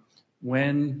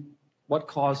 What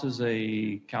causes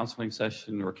a counseling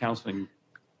session or counseling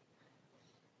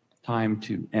time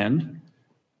to end?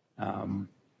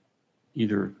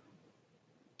 Either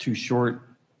too short,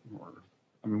 or,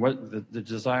 what the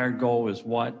desired goal is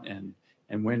what, and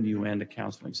when do you end a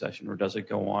counseling session, or does it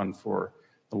go on for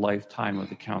the lifetime of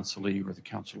the counselee or the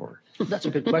counselor? That's a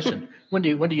good question. When do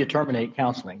you terminate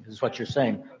counseling? Is what you're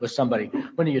saying with somebody.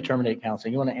 When do you terminate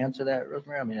counseling? You want to answer that,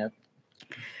 Rosemary?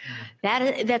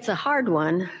 That's a hard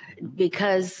one,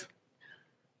 because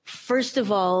first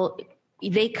of all,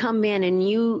 they come in and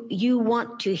you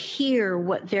want to hear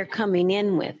what they're coming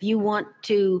in with. You want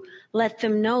to let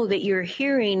them know that you're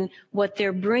hearing what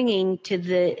they're bringing to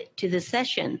the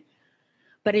session.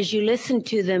 But as you listen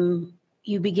to them,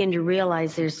 you begin to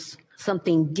realize there's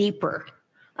something deeper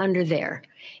under there.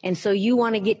 And so you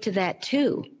want to get to that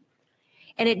too.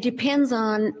 And it depends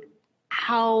on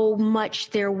how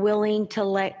much they're willing to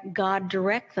let God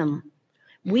direct them.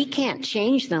 We can't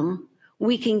change them.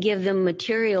 We can give them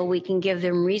material. We can give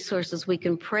them resources. We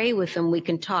can pray with them. We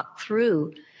can talk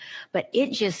through. But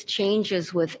it just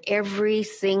changes with every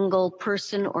single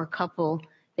person or couple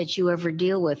that you ever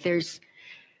deal with. There's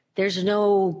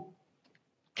no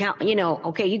count,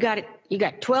 okay, you got it. You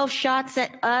got 12 shots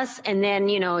at us. And then,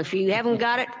 if you haven't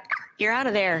got it, you're out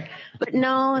of there. But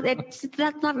no, that's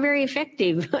not very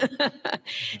effective.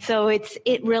 So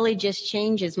it really just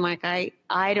changes, Mike.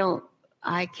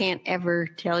 I can't ever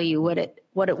tell you what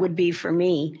it would be for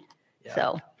me. Yeah.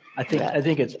 So I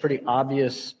think it's pretty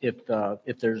obvious if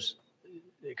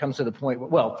it comes to the point,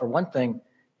 well, for one thing,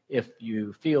 if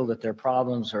you feel that their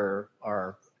problems are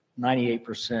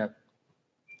 98%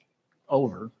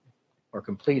 over or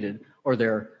completed, or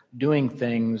they're doing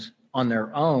things on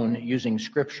their own using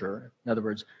scripture. In other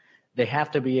words, they have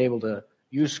to be able to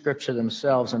use scripture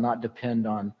themselves and not depend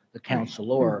on the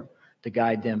counselor to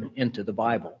guide them into the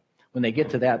Bible. When they get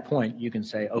to that point, you can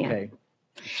say, okay,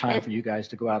 it's time for you guys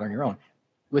to go out on your own.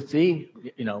 With the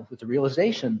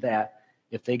realization that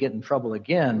if they get in trouble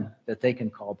again, that they can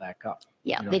call back up.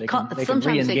 Yeah, they can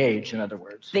re-engage, in other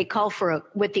words. They call for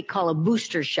what they call a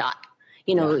booster shot.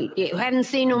 You hadn't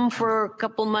seen them for a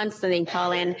couple months, and they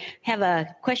call in. Have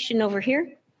a question over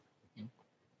here?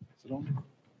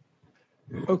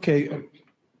 Okay,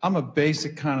 I'm a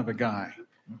basic kind of a guy.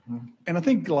 And I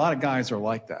think a lot of guys are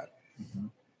like that.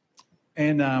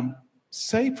 And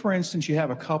say, for instance, you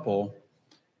have a couple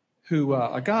who,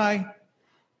 a guy,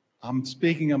 I'm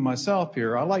speaking of myself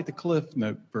here, I like the Cliff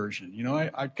Note version.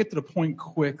 I get to the point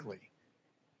quickly.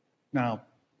 Now,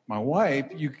 my wife,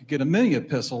 you could get a mini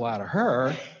epistle out of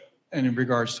her and in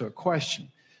regards to a question.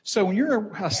 So when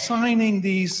you're assigning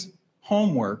these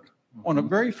homework on a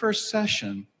very first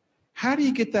session, how do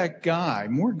you get that guy,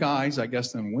 more guys, I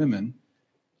guess, than women,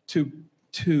 to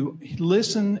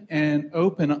listen and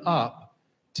open up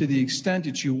to the extent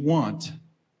that you want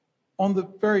on the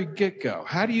very get-go?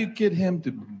 How do you get him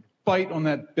to bite on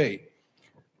that bait?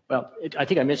 Well, I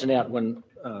think I mentioned that when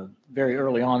very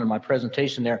early on in my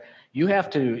presentation there. You have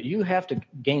to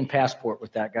gain passport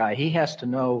with that guy. He has to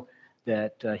know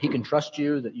that he can trust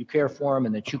you, that you care for him,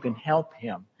 and that you can help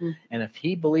him. And if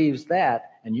he believes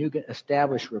that, and you can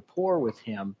establish rapport with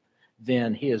him,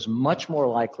 then he is much more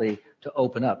likely to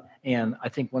open up. And I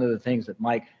think one of the things that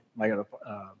Mike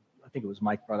I think it was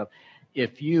Mike brought up,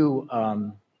 if you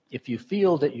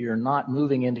feel that you're not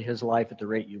moving into his life at the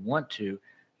rate you want to,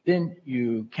 then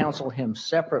you counsel him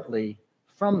separately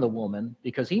from the woman,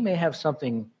 because he may have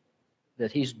something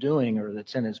that he's doing or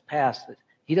that's in his past that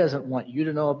he doesn't want you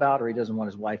to know about, or he doesn't want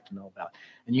his wife to know about.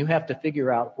 And you have to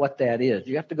figure out what that is.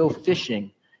 You have to go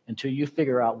fishing until you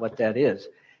figure out what that is.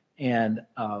 And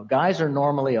guys are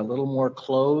normally a little more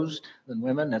closed than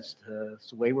women. That's the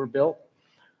way we're built.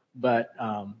 But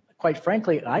quite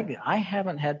frankly, I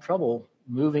haven't had trouble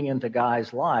moving into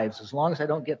guys' lives as long as I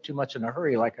don't get too much in a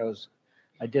hurry, like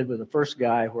I did with the first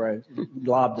guy, where I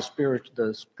lobbed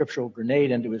the scriptural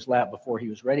grenade into his lap before he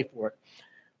was ready for it.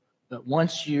 But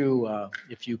once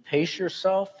if you pace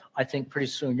yourself, I think pretty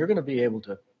soon you're going to be able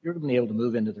to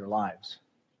move into their lives.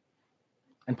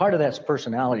 And part of that's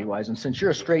personality-wise. And since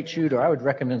you're a straight shooter, I would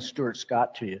recommend Stuart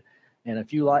Scott to you. And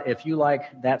if you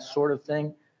like that sort of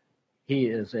thing,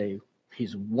 he's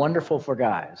wonderful for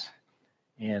guys,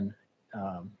 and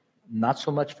not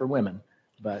so much for women.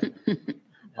 But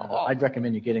I'd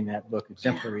recommend you getting that book,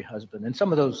 Exemplary Husband. And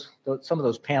some of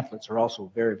those pamphlets are also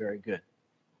very, very good.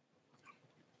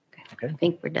 Okay. I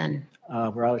think we're done.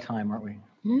 We're out of time, aren't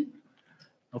we?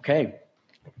 Okay.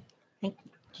 Did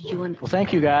you want? Well,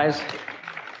 thank you, guys.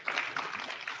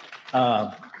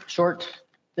 Short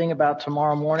thing about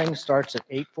tomorrow morning starts at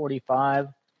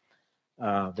 8:45.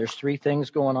 There's 3 things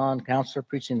going on. Counselor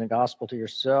preaching the gospel to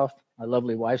yourself. My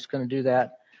lovely wife's going to do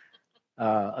that.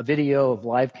 A video of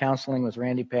live counseling with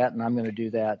Randy Patton. I'm going to do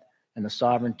that. And the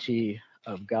sovereignty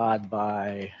of God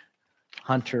by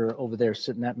Hunter over there,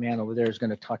 that man over there is going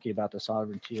to talk to you about the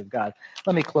sovereignty of God.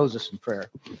 Let me close this in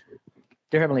prayer.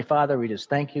 Dear Heavenly Father, we just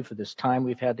thank you for this time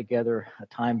we've had together, a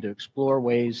time to explore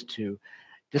ways to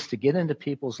get into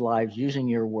people's lives using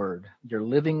your word, your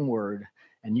living word,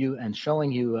 and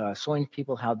showing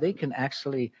people how they can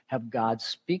actually have God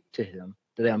speak to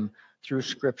them through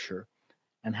Scripture.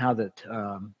 and how that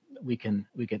we can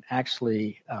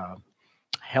actually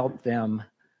help them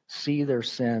see their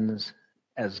sins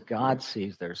as God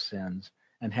sees their sins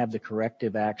and have the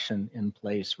corrective action in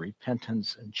place,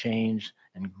 repentance and change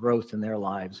and growth in their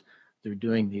lives through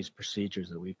doing these procedures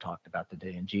that we've talked about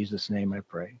today. In Jesus' name I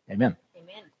pray. Amen.